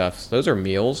shake stuff. Those are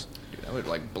meals. Dude, that would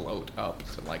like bloat up.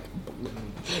 So like...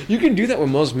 You can do that with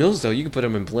most meals, though. You can put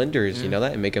them in blenders, you know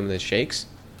that, and make them the shakes.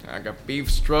 I got beef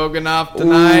stroganoff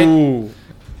tonight. Ooh.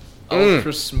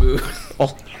 Ultra smooth.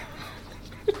 Oh.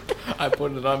 I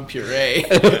put it on puree.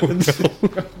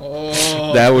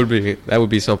 Oh. That would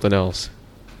be something else.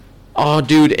 Oh,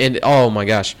 dude, and oh my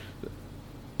gosh.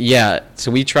 Yeah,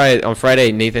 so we tried on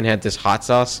Friday. Nathan had this hot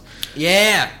sauce.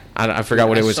 Yeah. I forgot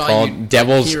what it was called.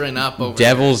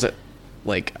 Devil's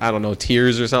like, I don't know,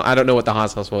 tears or something. I don't know what the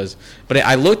hot sauce was. But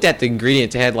I looked at the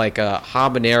ingredients. It had like a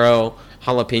habanero,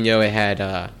 jalapeno. It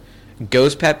had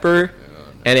ghost pepper,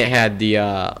 and it had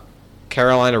the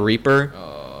Carolina Reaper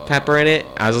pepper in it.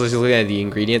 I was just looking at the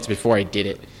ingredients before I did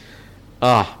it.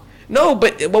 No,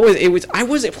 but what was it? Was I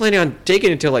wasn't planning on taking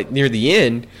it until like near the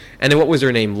end. And then what was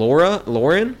her name?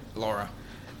 Lauren.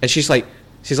 And she's like,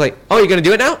 oh, you're gonna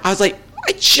do it now? I was like,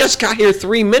 I just got here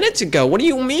 3 minutes ago. What do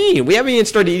you mean? We haven't even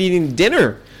started eating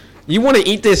dinner. You want to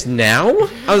eat this now?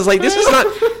 I was like, this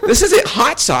isn't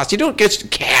hot sauce. You don't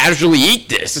just casually eat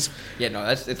this. Yeah, no,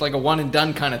 it's like a one and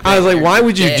done kind of thing. I was like, why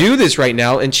would you do this right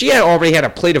now? And she had already had a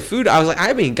plate of food. I was like, I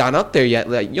haven't even gone up there yet.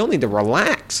 Like, you'll need to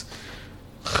relax.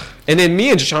 And then me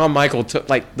and Shawn Michael took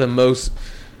like the most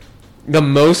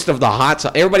of the hot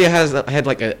sauce. Everybody had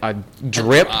like a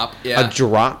drip, a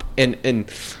drop,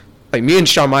 and like me and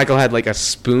Shawn Michael had like a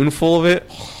spoonful of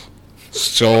it.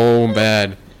 So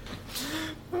bad.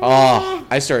 Oh,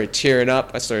 I started tearing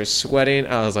up. I started sweating.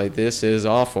 I was like, this is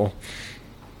awful.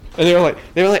 And they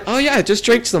were like, oh yeah, just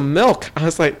drink some milk. I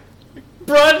was like,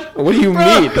 Bruh, what do you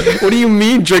mean? What do you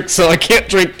mean drink so I can't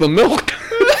drink the milk?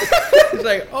 It's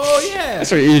like, oh yeah. I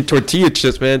started eating tortilla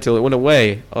chips, man, until it went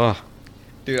away. Oh.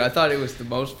 Dude, I thought it was the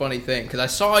most funny thing because I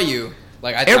saw you.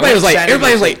 Like everybody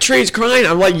was like, Trey's crying.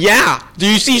 I'm like, yeah. Do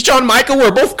you see Shawn Michael?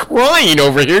 We're both crying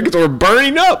over here because we're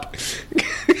burning up.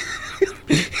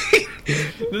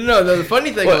 No, the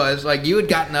funny thing was, like, you had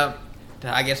gotten up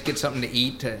to, I guess, get something to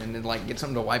eat and then, like, get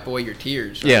something to wipe away your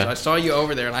tears. Right? Yeah. So I saw you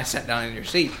over there, and I sat down in your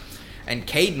seat. And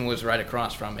Caden was right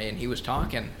across from me, and he was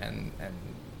talking. And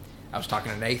I was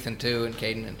talking to Nathan, too, and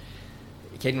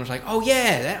Caden was like, oh,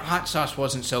 yeah, that hot sauce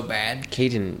wasn't so bad.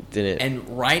 Caden didn't.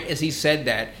 And right as he said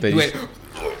that, he went...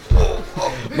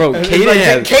 Bro,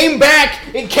 Caden it came back.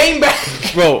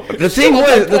 Bro, the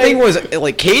thing was,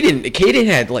 like, Caden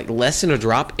had like less than a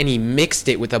drop, and he mixed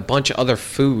it with a bunch of other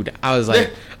food. I was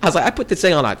like, I put this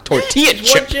thing on a tortilla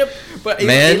chip. But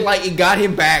it got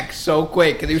him back so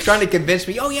quick because he was trying to convince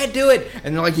me. Oh yeah, do it.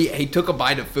 And then like he took a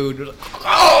bite of food. It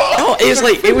was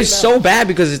like, it was so bad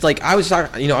because it's like I was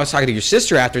talking to your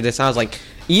sister after this. And I was like,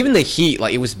 even the heat,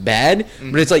 like it was bad,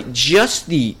 but it's like just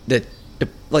the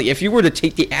like if you were to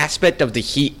take the aspect of the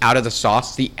heat out of the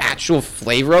sauce, the actual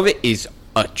flavor of it is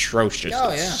atrocious. Oh,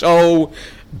 yeah. So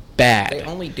bad. They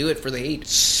only do it for the heat.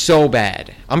 So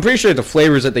bad. I'm pretty sure the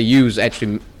flavors that they use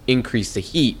actually increase the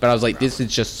heat, but I was like, this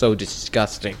is just so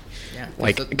disgusting. Yeah,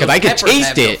 like, because I could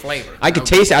taste it. I could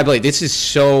taste it. I'd be like, this is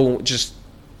so just.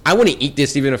 I want to eat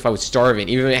this even if I was starving,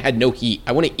 even if it had no heat.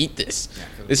 I want to eat this.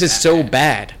 Yeah, this is so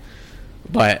bad.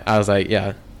 But I was like,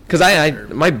 yeah. Because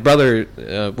my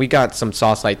brother, we got some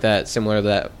sauce like that, similar to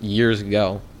that, years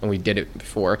ago when we did it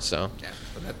before. So. Yeah,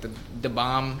 was that the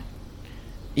bomb?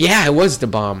 Yeah, it was the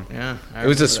bomb. Yeah, it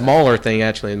was a smaller thing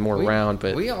actually, and more round.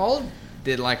 But we all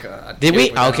did like a. Did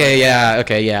we? Okay, yeah.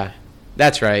 Okay, yeah.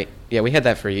 That's right. Yeah, we had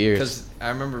that for years. Because I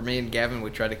remember me and Gavin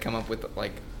would try to come up with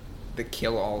like the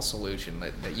kill-all solution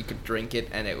that you could drink it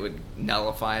and it would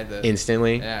nullify the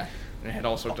instantly. Yeah, and it had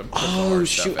all sorts of. Oh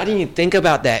shoot! I didn't even think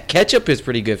about that. Ketchup is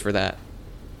pretty good for that.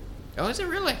 Oh, is it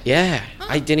really? Yeah, huh.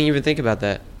 I didn't even think about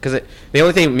that because the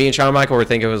only thing me and Shawn Michael were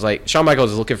thinking was like Shawn Michael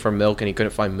was looking for milk and he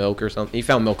couldn't find milk or something. He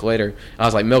found milk later. I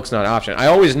was like, milk's not an option. I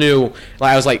always knew,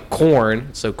 like I was like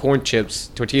corn, so corn chips,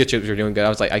 tortilla chips were doing good. I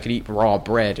was like, I could eat raw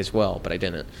bread as well, but I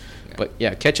didn't. Yeah. But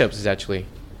yeah, ketchup is actually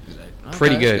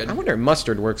pretty good. I wonder if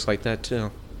mustard works like that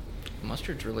too.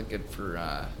 Mustard's really good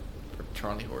for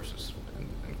Charlie horses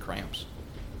and cramps.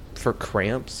 For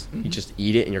cramps, you just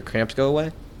eat it and your cramps go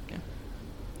away.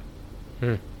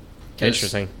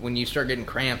 Interesting. When you start getting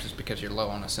cramps, it's because you're low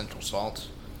on essential salts,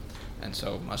 and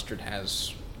so mustard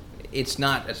has. It's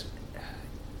not as,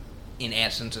 in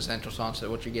essence, essential salts that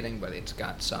what you're getting, but it's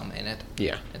got some in it.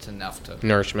 Yeah, it's enough to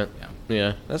nourishment.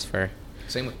 Yeah, that's fair.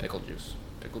 Same with pickle juice.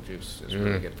 Pickle juice is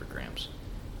really good for cramps.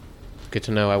 Good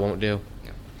to know. I won't do.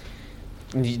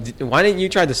 Yeah. Why didn't you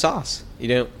try the sauce? You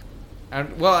don't.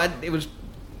 It was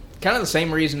kind of the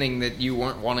same reasoning that you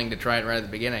weren't wanting to try it right at the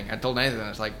beginning. I told Nathan, I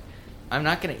was like, I'm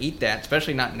not going to eat that,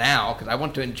 especially not now, because I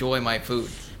want to enjoy my food.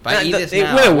 If I eat this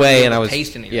now, it went away, and I was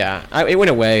taste anything. Yeah, it went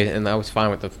away, and I was fine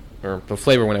with the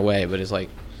flavor went away, but it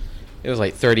was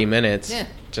like 30 minutes. Yeah,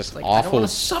 just like, awful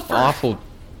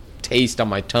taste on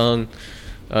my tongue.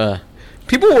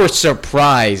 People were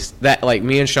surprised that like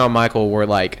me and Shawn Michael were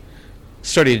like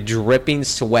started dripping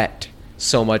sweat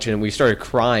so much, and we started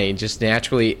crying just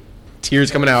naturally,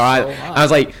 tears coming out of our eyes. I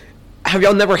was like, have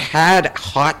y'all never had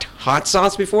hot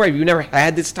sauce before? Have you never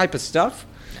had this type of stuff?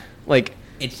 Like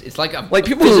it's like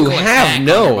people who have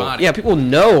know. Yeah, people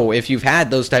know if you've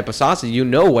had those type of sauces, you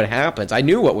know what happens. I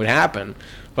knew what would happen,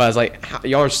 but I was like,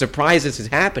 y'all are surprised this is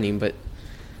happening. But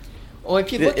well,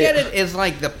 if you look at it as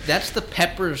like that's the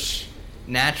pepper's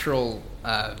natural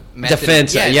method.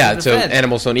 Defense. Yeah, so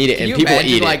animals don't eat it, and people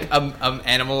eat it. Like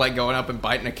animal like going up and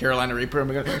biting a Carolina Reaper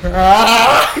and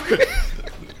going.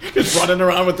 Just running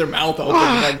around with their mouth open,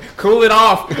 like, cool it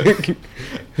off.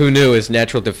 Who knew his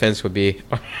natural defense would be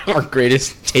our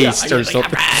greatest taste or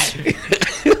something?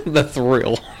 The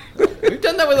thrill. We've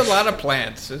done that with a lot of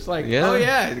plants. It's like,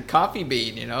 the coffee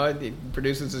bean, it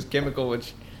produces this chemical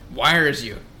which wires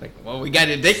you. Like, well, we got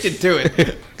addicted to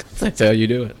it. That's how you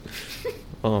do it.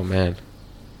 Oh, man.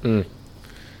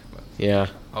 Yeah.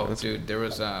 Oh, dude, there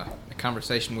was a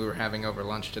conversation we were having over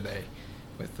lunch today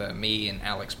with me and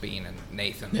Alex Bean and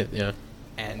Nathan. Yeah.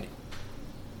 And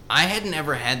I hadn't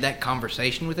ever had that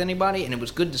conversation with anybody, and it was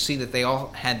good to see that they all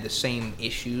had the same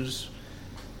issues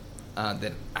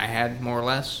that I had, more or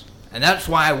less. And that's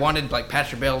why I wanted like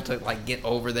Pastor Bill to like get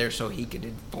over there so he could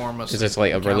inform us. Is this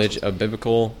like a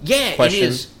biblical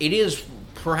question? It is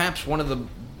perhaps one of the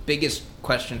biggest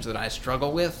questions that I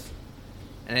struggle with.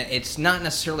 And it's not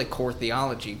necessarily core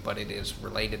theology, but it is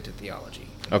related to theology.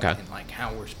 Okay. And like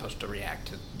how we're supposed to react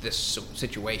to this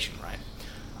situation, right?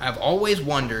 I've always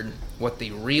wondered what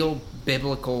the real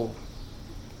biblical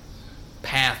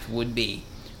path would be.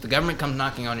 If the government comes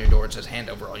knocking on your door and says, hand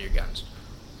over all your guns,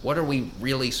 what are we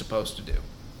really supposed to do?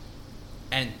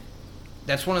 And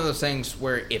that's one of those things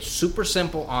where it's super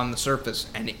simple on the surface,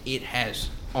 and it has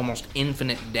almost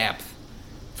infinite depth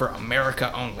for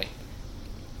America only.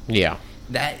 Yeah.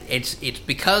 That it's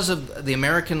because of the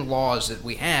American laws that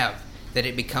we have that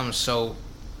it becomes so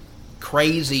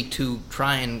crazy to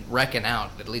try and reckon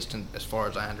out, at least as far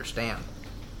as I understand.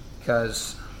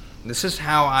 Because this is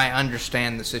how I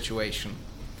understand the situation.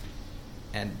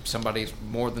 And somebody's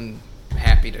more than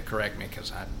happy to correct me,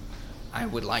 because I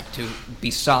would like to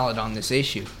be solid on this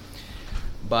issue.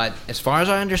 But as far as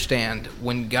I understand,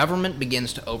 when government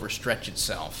begins to overstretch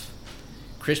itself,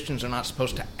 Christians are not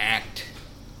supposed to act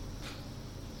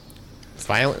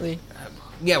violently?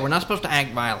 Yeah, we're not supposed to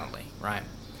act violently, right?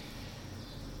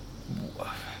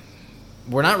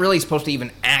 We're not really supposed to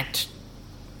even act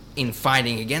in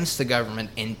fighting against the government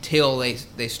until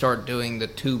they start doing the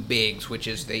two bigs, which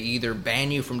is they either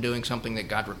ban you from doing something that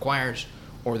God requires,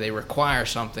 or they require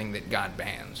something that God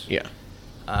bans. Yeah.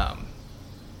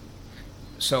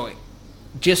 So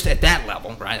just at that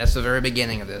level, right, that's the very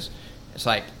beginning of this, it's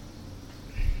like,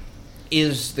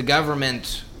 is the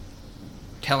government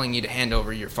telling you to hand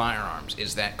over your firearms,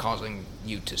 is that causing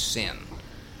you to sin?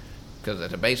 Because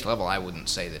at a base level, I wouldn't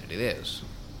say that it is.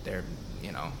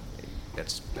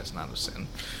 That's not a sin.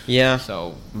 Yeah.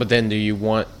 So, but then do you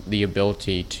want the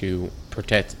ability to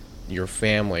protect your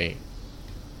family?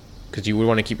 Because you would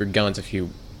want to keep your guns if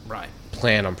you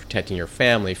plan on protecting your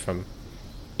family from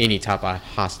any type of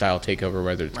hostile takeover,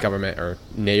 whether it's government or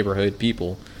neighborhood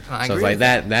people. So it's like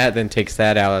that then takes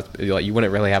that out. Like, you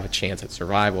wouldn't really have a chance at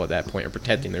survival at that point or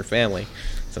protecting their family.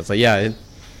 So it's like, yeah.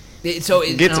 It's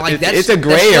a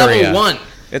gray area. Level one.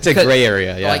 It's a gray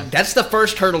area, yeah. Like, that's the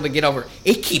first hurdle to get over.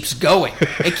 It keeps going.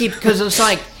 Because it's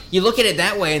like, you look at it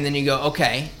that way and then you go,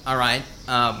 okay, all right,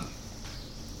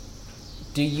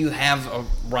 do you have a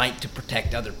right to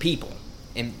protect other people?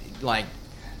 And, like,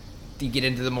 do you get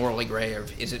into the morally gray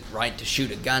of, is it right to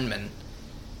shoot a gunman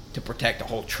to protect a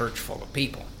whole church full of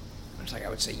people? And it's like, I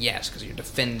would say yes, because you're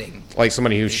defending. Like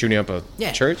somebody who's shooting up a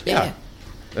church? Yeah.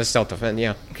 That's self-defense,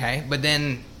 yeah. Okay, but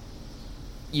then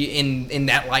you in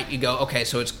that light you go, okay,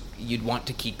 so you'd want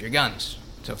to keep your guns.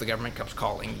 So if the government comes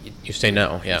calling, you say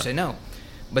no, yeah. You say no.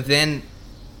 But then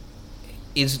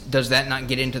does that not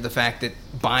get into the fact that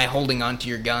by holding onto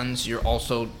your guns, you're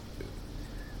also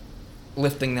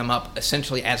lifting them up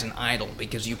essentially as an idol,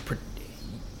 because you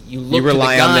look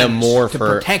rely to the on them more to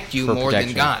for protect you more protection.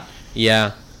 than God.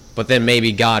 Yeah, but then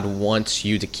maybe God wants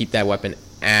you to keep that weapon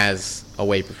as a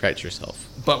way to protect yourself.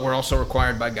 But we're also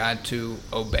required by God to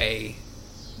obey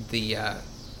the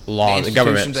law, the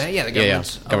government.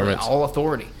 The government's all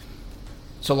authority,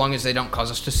 so long as they don't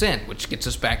cause us to sin, which gets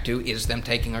us back to, is them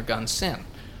taking our guns sin?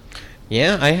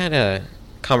 Yeah, I had a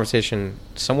conversation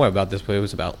somewhere about this, but it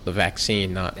was about the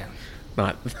vaccine, not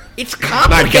it's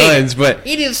complicated. Not guns, but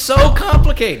it is so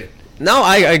complicated. No,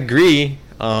 I agree.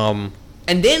 And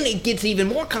then it gets even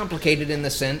more complicated in the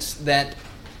sense that,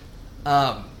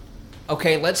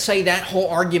 okay, let's say that whole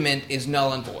argument is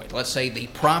null and void. Let's say the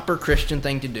proper Christian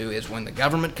thing to do is when the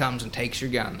government comes and takes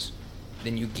your guns,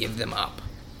 then you give them up.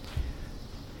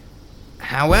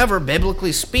 However,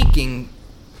 biblically speaking,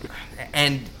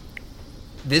 and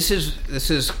this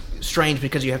is strange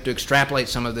because you have to extrapolate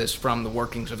some of this from the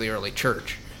workings of the early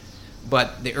church.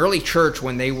 But the early church,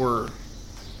 when they were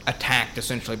attacked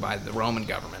essentially by the Roman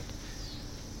government,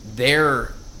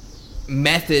 their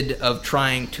method of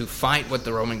trying to fight what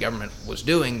the Roman government was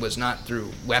doing was not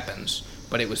through weapons,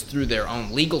 but it was through their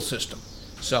own legal system.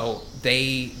 So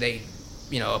they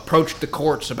approached the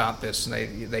courts about this,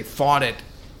 and they fought it.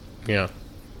 Yeah.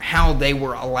 How they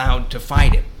were allowed to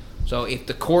fight it. So if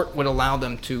the court would allow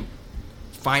them to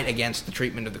fight against the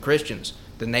treatment of the Christians,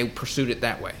 then they pursued it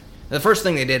that way. The first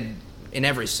thing they did in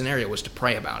every scenario was to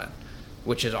pray about it,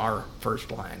 which is our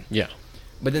first line. Yeah.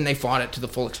 But then they fought it to the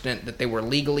full extent that they were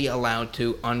legally allowed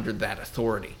to under that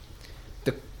authority.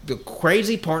 The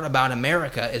crazy part about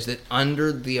America is that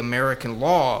under the American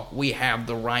law, we have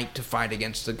the right to fight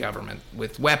against the government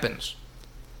with weapons.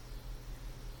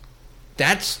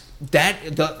 That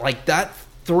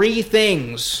three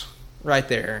things right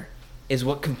there is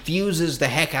what confuses the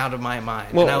heck out of my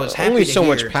mind. Well, and I was happy only to so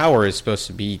hear, much power is supposed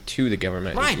to be to the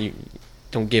government. Right. You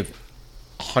don't give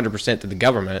 100% to the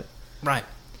government. Right.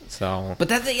 So. But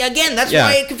that's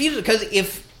why it confuses. Because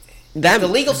if the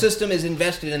legal system is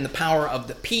invested in the power of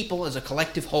the people as a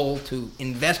collective whole to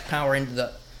invest power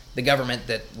into the government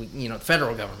the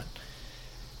federal government,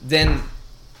 then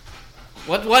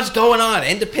what's going on?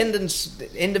 Independence,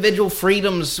 individual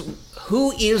freedoms.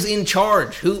 Who is in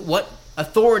charge? What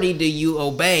authority do you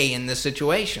obey in this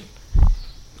situation?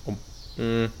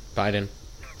 Biden.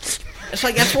 It's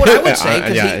like, that's what I would say,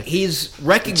 because he's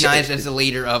recognized as the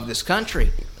leader of this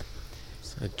country.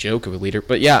 It's a joke of a leader,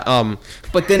 but yeah.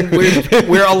 But then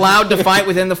we're allowed to fight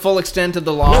within the full extent of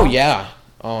the law. Oh yeah.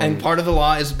 And part of the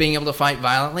law is being able to fight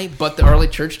violently, but the early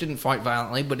church didn't fight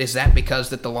violently. But is that because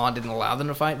that the law didn't allow them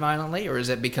to fight violently, or is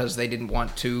it because they didn't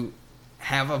want to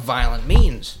have a violent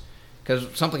means?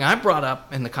 Because something I brought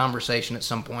up in the conversation at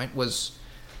some point was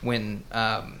when,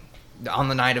 on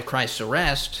the night of Christ's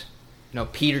arrest,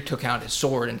 Peter took out his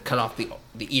sword and cut off the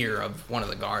ear of one of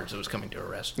the guards that was coming to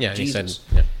arrest Jesus. He said,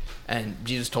 yeah. And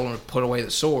Jesus told him to put away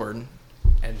the sword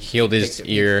and healed his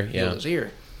ear. Healed his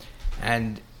ear.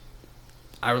 And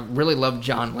I really love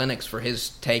John Lennox for his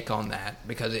take on that,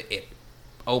 because it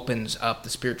opens up the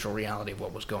spiritual reality of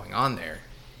what was going on there.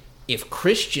 If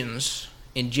Christians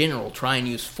in general try and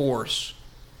use force,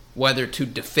 whether to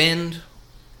defend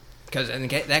because in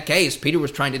that case, Peter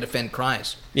was trying to defend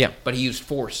Christ. Yeah. But he used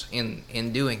force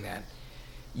in doing that.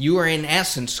 You are, in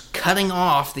essence, cutting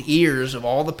off the ears of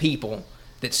all the people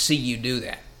that see you do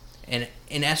that. And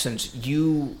in essence,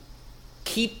 you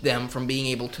keep them from being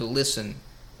able to listen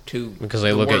to because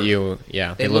they look at you.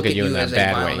 Yeah, they look at you in that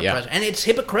bad way. Yeah, and it's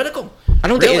hypocritical. I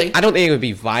don't think it would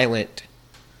be violent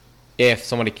if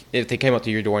they came up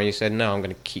to your door and you said, "No, I'm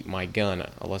going to keep my gun,"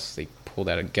 unless they pulled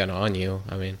out a gun on you.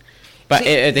 I mean, but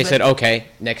if they said, "Okay,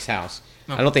 next house,"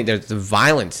 I don't think there's the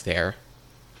violence there.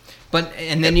 But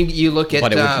and then you look at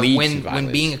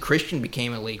when being a Christian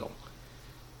became illegal.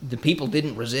 The people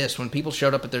didn't resist. When people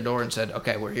showed up at their door and said,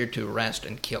 "Okay, we're here to arrest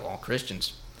and kill all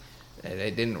Christians," they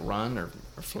didn't run or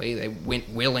flee. They went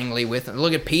willingly with them.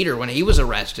 Look at Peter when he was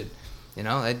arrested. You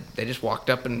know, they just walked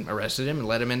up and arrested him and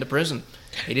let him into prison.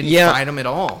 He didn't fight him at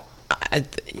all. I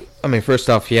mean, first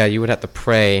off, you would have to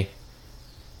pray,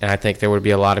 and I think there would be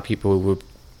a lot of people who would,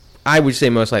 I would say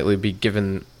most likely, be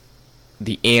given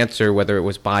the answer, whether it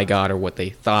was by God or what they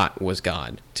thought was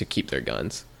God, to keep their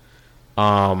guns.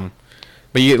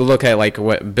 But you look at like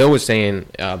what Bill was saying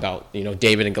about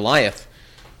David and Goliath.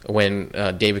 When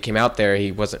David came out there,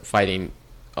 he wasn't fighting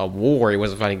a war. He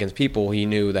wasn't fighting against people. He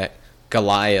knew that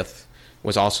Goliath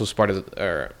was also part of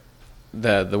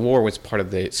the war was part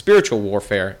of the spiritual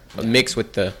warfare mixed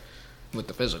with the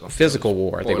physical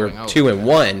war. They were 2 in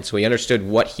 1, so he understood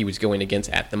what he was going against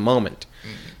at the moment.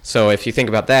 Mm-hmm. So if you think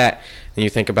about that, then you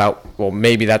think about, well,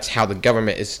 maybe that's how the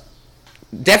government is.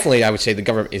 Definitely, I would say the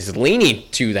government is leaning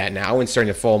to that now and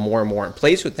starting to fall more and more in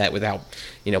place with that. Without,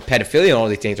 pedophilia and all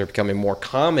these things are becoming more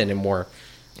common and more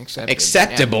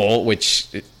acceptable, which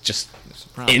is just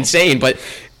insane. But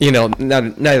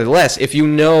nevertheless, if you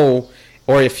know,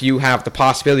 or if you have the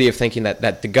possibility of thinking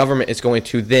that the government is going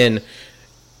to then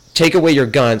take away your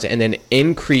guns and then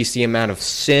increase the amount of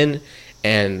sin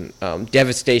and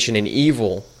devastation and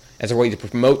evil as a way to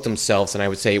promote themselves, and I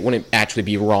would say it wouldn't actually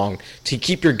be wrong to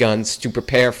keep your guns to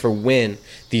prepare for when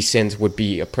these sins would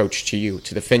be approached to you,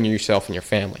 to defend yourself and your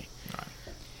family. Right.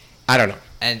 I don't know.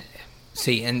 And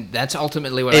that's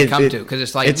ultimately what I come to, because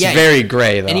it's like, it's very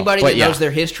gray, though. Anybody that knows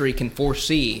their history can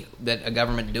foresee that a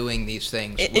government doing these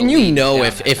things will and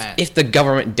if the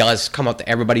government does come up to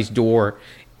everybody's door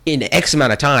in X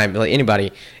amount of time, like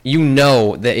anybody,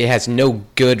 that it has no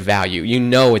good value.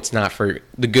 It's not for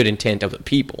the good intent of the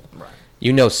people.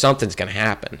 Right. Something's going to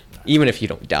happen, even if you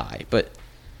don't die. But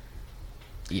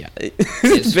yeah,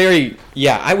 it's very.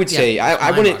 Yeah, I would say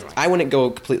I wouldn't go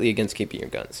completely against keeping your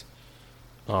guns.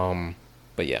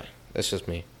 But yeah, that's just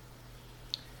me.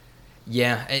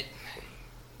 Yeah,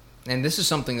 and this is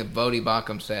something that Voddie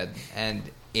Baucham said, and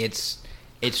it's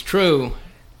true,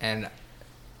 and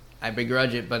I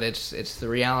begrudge it, but it's the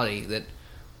reality that,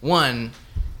 one,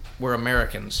 we're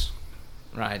Americans,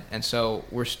 right? And so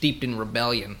we're steeped in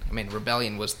rebellion. I mean,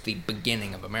 rebellion was the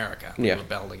beginning of America. We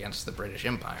rebelled against the British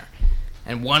Empire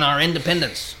and won our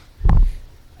independence.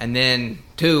 And then,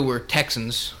 two, we're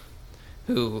Texans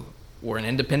who were an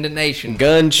independent nation.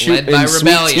 Gun shooting, led by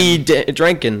rebellion. Sweet tea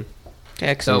drinking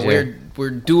Texans. So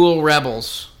we're dual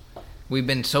rebels. We've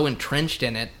been so entrenched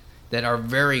in it that our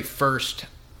very first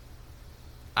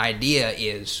idea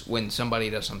is when somebody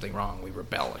does something wrong, we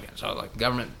rebel against. So, like, the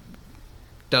government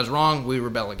does wrong, we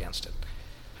rebel against it.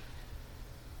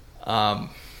 And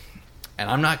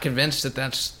I'm not convinced that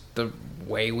that's the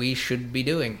way we should be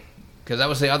doing, because that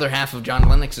was the other half of John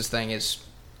Lennox's thing is,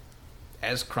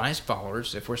 as Christ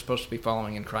followers, if we're supposed to be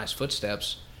following in Christ's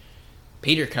footsteps,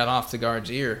 Peter cut off the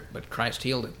guard's ear, but Christ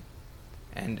healed it.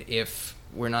 And if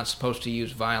we're not supposed to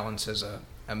use violence as a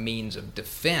means of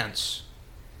defense,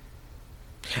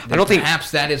 I don't think perhaps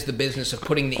that is the business of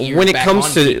putting the ears when it back comes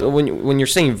on to people. when you're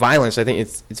saying violence. I think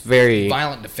it's very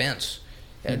violent defense,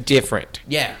 different.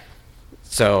 Yeah.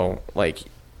 So like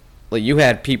you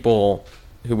had people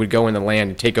who would go in the land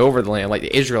and take over the land, like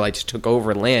the Israelites took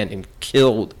over land and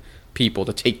killed people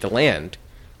to take the land.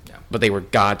 Yeah. But they were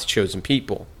God's chosen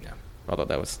people. Yeah. Although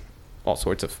that was all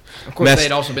sorts of. Of course, they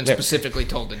had also been specifically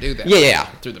told to do that. Yeah.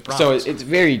 Through the promise. So it's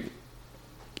very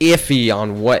iffy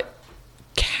on what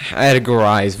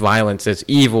categorize violence as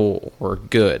evil or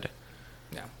good.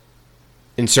 Yeah.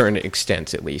 In certain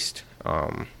extents, at least.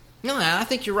 No, I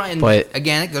think you're right. And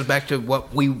again, it goes back to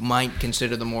what we might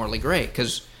consider the morally gray,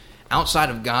 because outside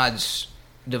of God's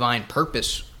divine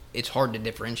purpose, it's hard to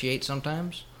differentiate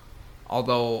sometimes.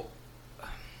 Although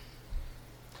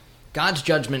God's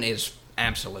judgment is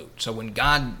absolute. So when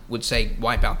God would say,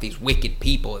 wipe out these wicked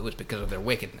people, it was because of their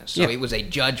wickedness. So it was a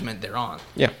judgment thereon.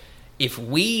 Yeah. If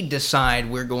we decide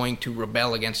we're going to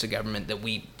rebel against a government that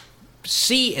we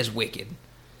see as wicked,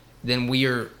 then we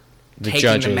are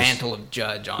taking the mantle of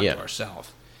judge onto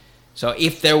ourselves. So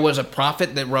if there was a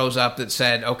prophet that rose up that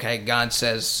said, okay, God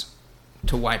says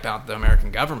to wipe out the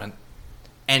American government,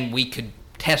 and we could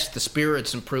test the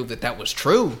spirits and prove that that was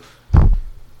true,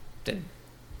 then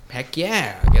heck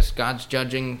yeah, I guess God's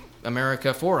judging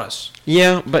America for us.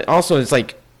 Yeah, but also it's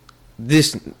like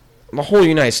the whole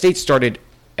United States started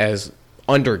as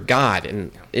under God,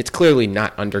 and it's clearly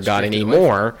not under God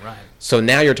anymore. Right. So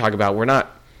now you're talking about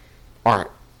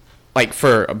like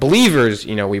for believers,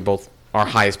 we both, our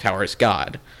highest power is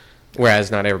God.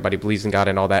 Whereas not everybody believes in God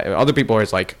and all that. Other people are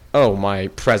just like, oh, my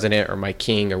president or my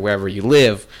king or wherever you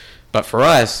live. But for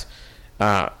us,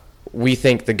 we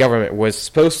think the government was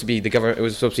supposed to be it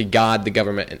was supposed to be God, the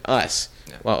government, and us.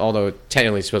 Yeah. Well, although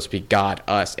technically it's supposed to be God,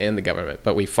 us, and the government,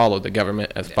 but we followed the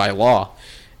government as by law.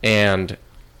 And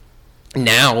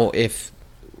now, if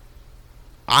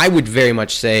I would very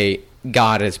much say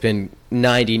God has been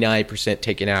 99%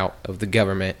 taken out of the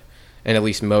government and at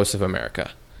least most of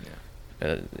America.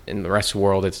 In the rest of the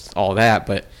world, it's all that.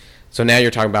 But so now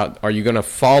you're talking about, are you going to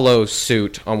follow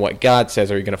suit on what God says,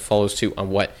 or are you going to follow suit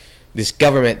on what this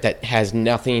government that has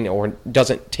nothing or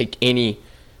doesn't take any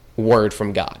word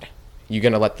from God? You're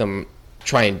going to let them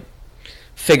try and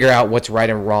figure out what's right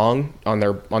and wrong on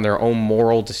their own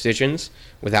moral decisions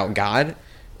without God,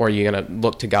 or are you going to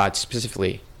look to God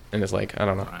specifically? And it's like, I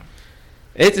don't know.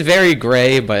 It's very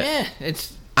gray, but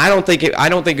I don't think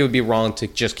it would be wrong to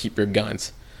just keep your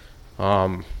guns.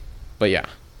 But yeah.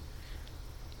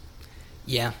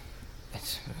 Yeah.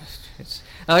 It's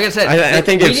like I said, I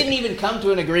think we didn't even come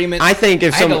to an agreement. I think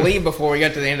if I had to leave before we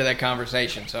got to the end of that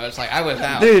conversation, so it's like I was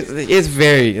out. It's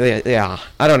very,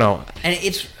 I don't know.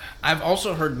 And I've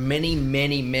also heard many,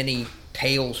 many, many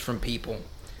tales from people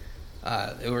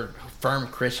who were firm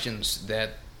Christians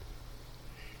that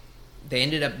they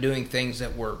ended up doing things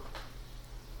that were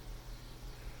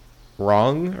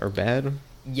wrong or bad.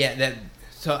 Yeah,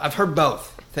 so I've heard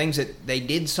both. Things that they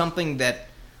did something that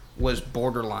was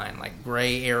borderline, like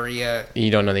gray area. You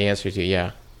don't know the answer to,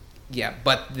 yeah. Yeah,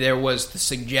 but there was the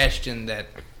suggestion that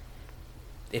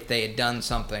if they had done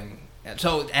something...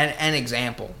 So an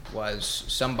example was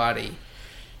somebody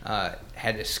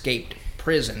had escaped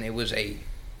prison. It was a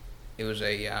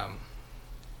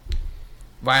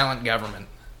violent government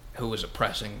who was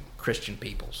oppressing Christian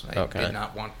peoples. They did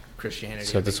not want Christianity.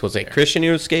 So this was a Christian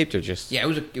who escaped, or just... Yeah, it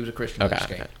was a Christian who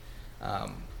escaped.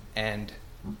 And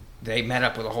they met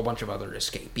up with a whole bunch of other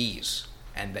escapees,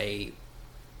 and they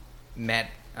met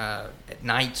at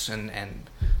nights and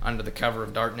under the cover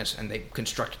of darkness, and they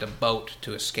constructed a boat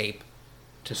to escape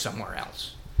to somewhere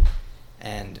else.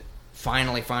 And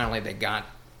finally, they got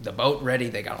the boat ready,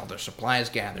 they got all their supplies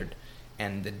gathered,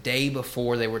 and the day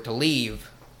before they were to leave,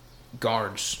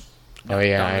 guards... Oh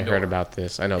yeah, I heard about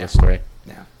this. I know the story.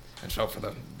 Yeah. And so for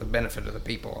the benefit of the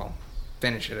people, I'll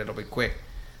finish it. It'll be quick.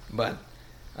 But,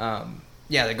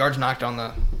 the guards knocked on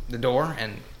the door,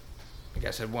 and the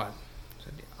guy said, what? I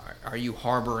said, are you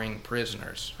harboring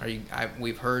prisoners?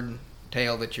 We've heard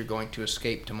tale that you're going to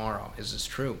escape tomorrow. Is this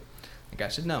true? The guy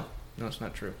said, no, it's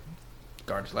not true.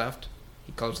 Guards left.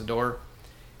 He closed the door.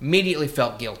 Immediately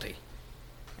felt guilty.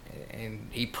 And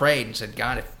he prayed and said,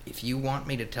 God, if you want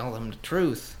me to tell them the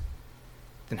truth,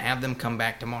 then have them come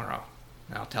back tomorrow,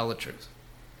 and I'll tell the truth.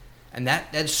 And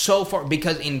that's so far,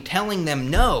 because in telling them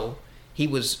no, he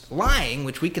was lying,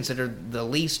 which we consider the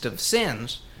least of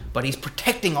sins, but he's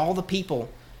protecting all the people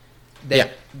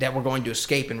that were going to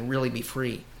escape and really be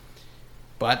free.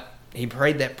 But he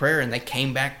prayed that prayer, and they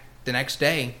came back the next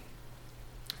day,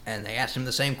 and they asked him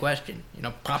the same question.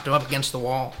 Propped him up against the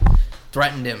wall,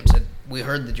 threatened him, said, we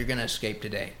heard that you're going to escape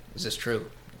today. Is this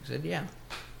true? He said, yeah.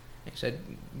 He said,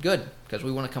 good, because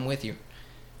we want to come with you.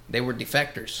 They were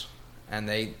defectors, and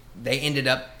they ended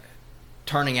up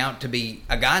turning out to be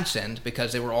a godsend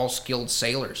because they were all skilled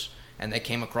sailors, and they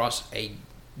came across a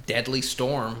deadly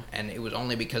storm, and it was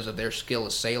only because of their skill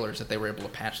as sailors that they were able to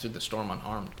pass through the storm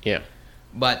unharmed. Yeah.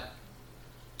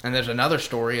 And there's another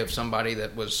story of somebody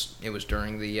it was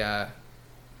during the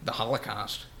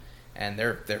Holocaust, and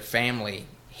their family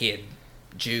hid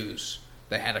Jews.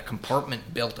 They had a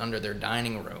compartment built under their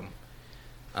dining room,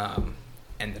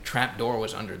 and the trap door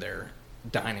was under their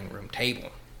dining room table.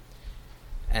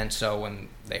 And so when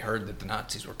they heard that the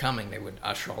Nazis were coming, they would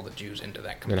usher all the Jews into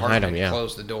that compartment,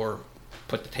 close the door,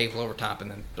 put the table over top,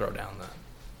 and then throw down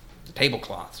the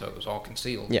tablecloth so it was all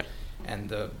concealed. Yeah. And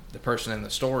the person in the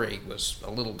story was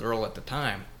a little girl at the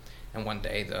time. And one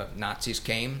day the Nazis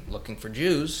came looking for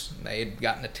Jews. They had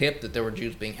gotten a tip that there were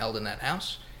Jews being held in that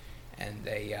house. And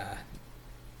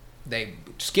they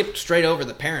skipped straight over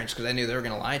the parents because they knew they were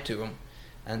going to lie to them.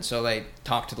 And so they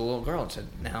talked to the little girl and said,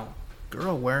 now,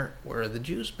 girl, where are the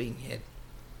Jews being hid?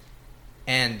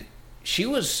 And she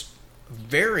was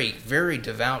very, very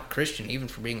devout Christian, even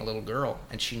for being a little girl,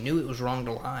 and she knew it was wrong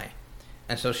to lie.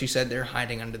 And so she said they're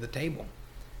hiding under the table.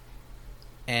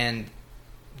 And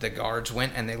the guards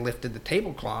went and they lifted the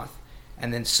tablecloth,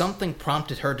 and then something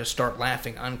prompted her to start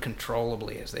laughing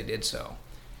uncontrollably as they did so.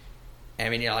 I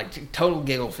mean, like total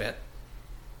giggle fit.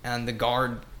 And the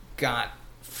guard got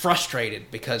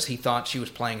frustrated because he thought she was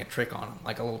playing a trick on him,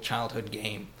 like a little childhood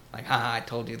game. Like, haha, I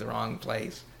told you the wrong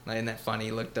place. Isn't that funny?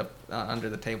 He looked up under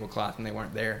the tablecloth and they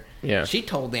weren't there. Yeah. She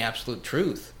told the absolute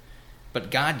truth. But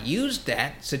God used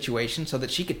that situation so that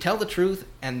she could tell the truth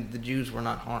and the Jews were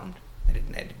not harmed.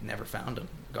 They never found him.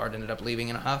 The guard ended up leaving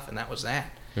in a huff, and that was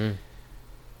that.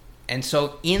 And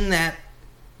so in that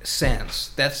sense,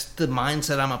 that's the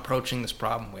mindset I'm approaching this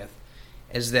problem with,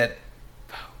 is that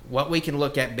what we can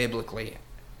look at biblically,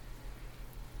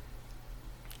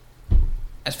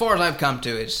 as far as I've come to,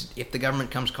 is if the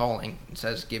government comes calling and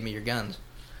says, give me your guns,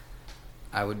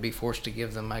 I would be forced to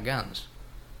give them my guns.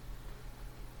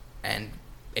 And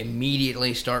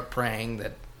immediately start praying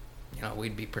that,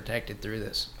 we'd be protected through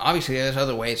this. Obviously, there's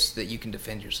other ways that you can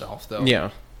defend yourself, though.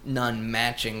 Yeah. None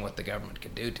matching what the government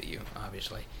could do to you,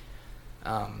 obviously.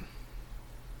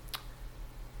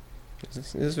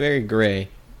 This is very gray.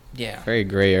 Yeah. Very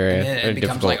gray area. And then it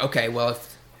becomes difficult. like, okay, well,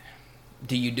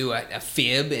 do you do a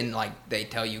fib and, like, they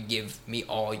tell you, give me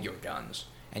all your guns,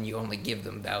 and you only give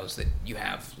them those that you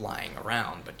have lying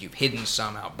around, but you've hidden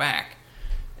some out back?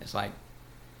 It's like,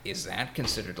 is that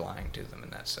considered lying to them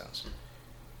in that sense?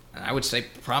 And I would say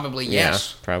probably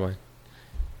yes. Yeah, probably.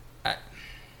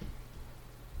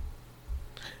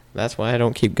 That's why I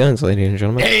don't keep guns, ladies and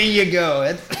gentlemen. There you go.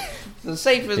 It's the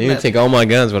safest You can take all my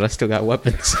guns, but I still got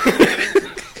weapons.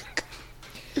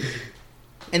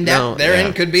 And that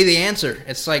therein could be the answer.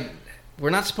 It's like, we're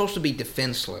not supposed to be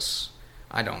defenseless,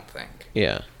 I don't think.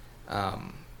 Yeah.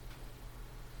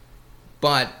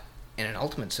 But in an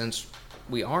ultimate sense,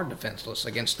 we are defenseless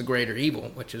against the greater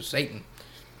evil, which is Satan.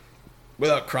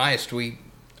 Without Christ, we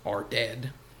are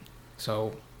dead.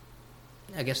 So,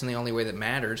 I guess in the only way that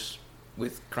matters,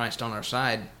 with Christ on our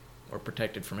side, we're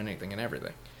protected from anything and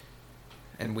everything.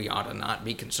 And we ought to not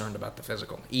be concerned about the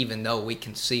physical, even though we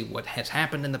can see what has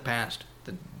happened in the past,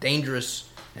 the dangerous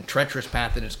and treacherous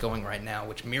path that it's going right now,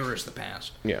 which mirrors the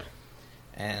past. Yeah.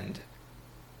 And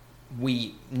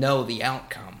we know the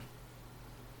outcome.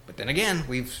 But then again,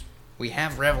 we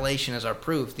have Revelation as our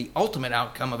proof. The ultimate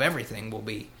outcome of everything will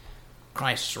be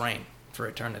Christ's reign for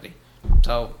eternity.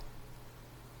 So,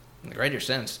 in the greater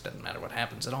sense, it doesn't matter what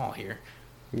happens at all here.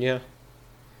 Yeah.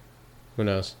 Who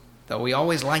knows? Though we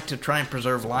always like to try and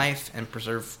preserve life and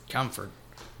preserve comfort.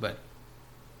 But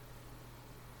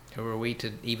who are we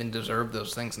to even deserve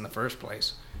those things in the first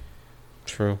place?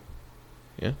 True.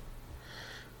 Yeah.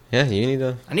 Yeah, you need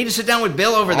to... I need to sit down with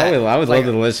Bill over that. I would love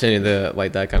to listen to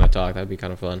that kind of talk. That'd be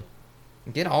kind of fun.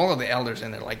 Get all of the elders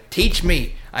in there. Like, teach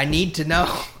me. I need to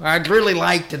know. I'd really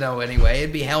like to know anyway.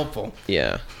 It'd be helpful.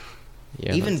 Yeah.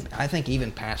 Yeah. I think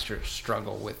even pastors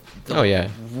struggle with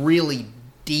really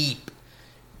deep,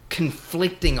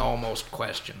 conflicting almost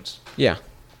questions. Yeah.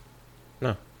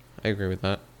 No, I agree with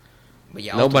that. But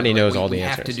yeah, nobody knows all the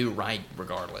answers. We answers. have to do right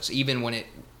regardless, even when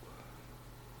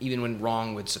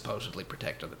wrong would supposedly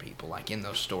protect other people, like in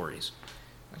those stories.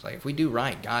 It's like, if we do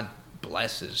right, God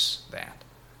blesses that.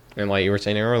 And like you were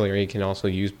saying earlier, he can also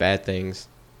use bad things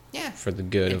for the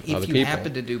good of other people. If you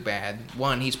happen to do bad,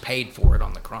 one, he's paid for it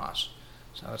on the cross.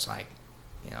 So it's like,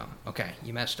 okay,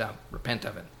 you messed up. Repent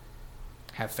of it.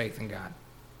 Have faith in God.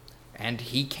 And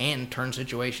he can turn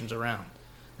situations around.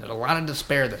 There's a lot of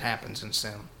despair that happens in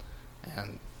sin.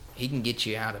 And he can get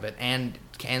you out of it, and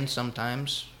can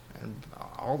sometimes, and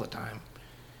all the time,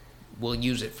 will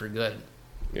use it for good.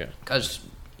 Yeah. Because,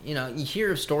 you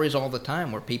hear stories all the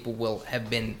time where people will have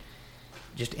been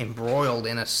just embroiled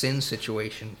in a sin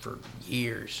situation for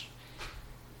years.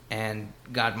 And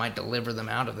God might deliver them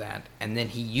out of that. And then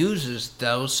he uses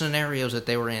those scenarios that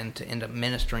they were in to end up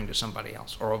ministering to somebody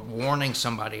else, or warning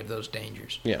somebody of those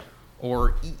dangers. Yeah.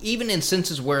 Or even in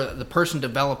senses where the person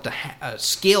developed a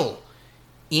skill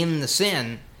in the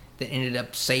sin that ended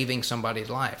up saving somebody's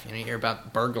life. You hear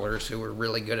about burglars who were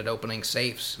really good at opening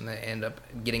safes, and they end up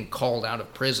getting called out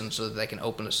of prison so that they can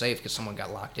open a safe because someone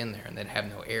got locked in there and they'd have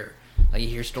no air. Like, you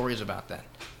hear stories about that.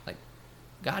 Like,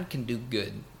 God can do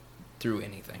good through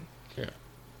anything. Yeah.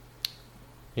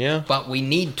 Yeah. But we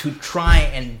need to try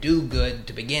and do good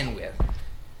to begin with.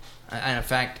 And in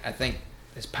fact, I think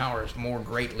his power is more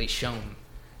greatly shown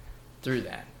through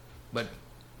that. But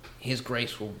his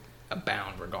grace will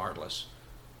abound regardless.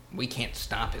 We can't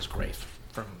stop his grace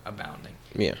from abounding.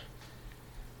 Yeah.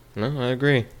 No, I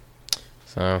agree.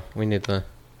 So we need to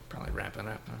Probably wrapping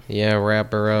up. Huh? Yeah,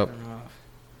 wrap her up.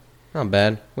 Not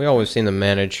bad. We always seem to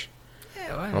manage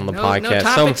on the podcast. No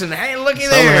topics hey, looky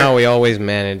there. Somehow we always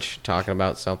manage talking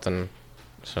about something.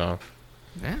 So.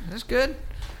 Yeah, that's good.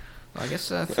 Well, I guess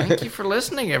thank you for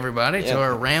listening, everybody, to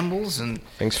our rambles and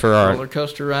thanks for our roller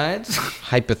coaster rides,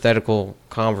 hypothetical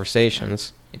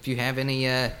conversations. If you have any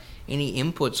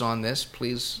inputs on this,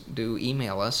 please do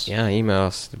email us. Yeah, email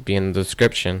us. It'll be in the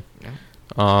description. Yeah.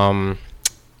 I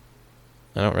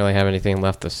don't really have anything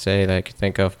left to say that I could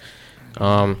think of.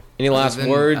 Any last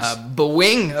words?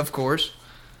 Bwing, of course.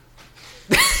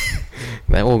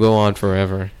 That will go on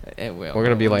forever. It will. We're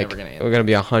gonna be we're gonna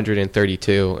be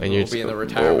 132, and you're be in the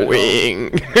retirement. Bwing,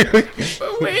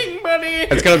 Bwing, buddy.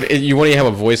 It's gonna be. You won't even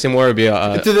have a voice anymore. It'd be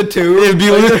to the two. It'd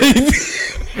be like.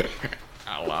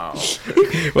 Hello.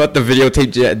 We'll have to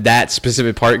videotape that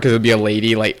specific part because it'd be a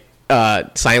lady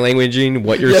sign languaging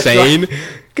what you're saying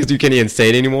because you can't even say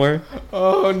it anymore.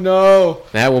 Oh no.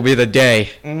 That will be the day.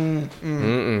 All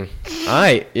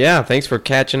right. Yeah. Thanks for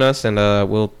catching us, and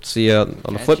we'll see you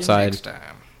on the flip side. Next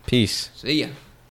time. Peace. See ya.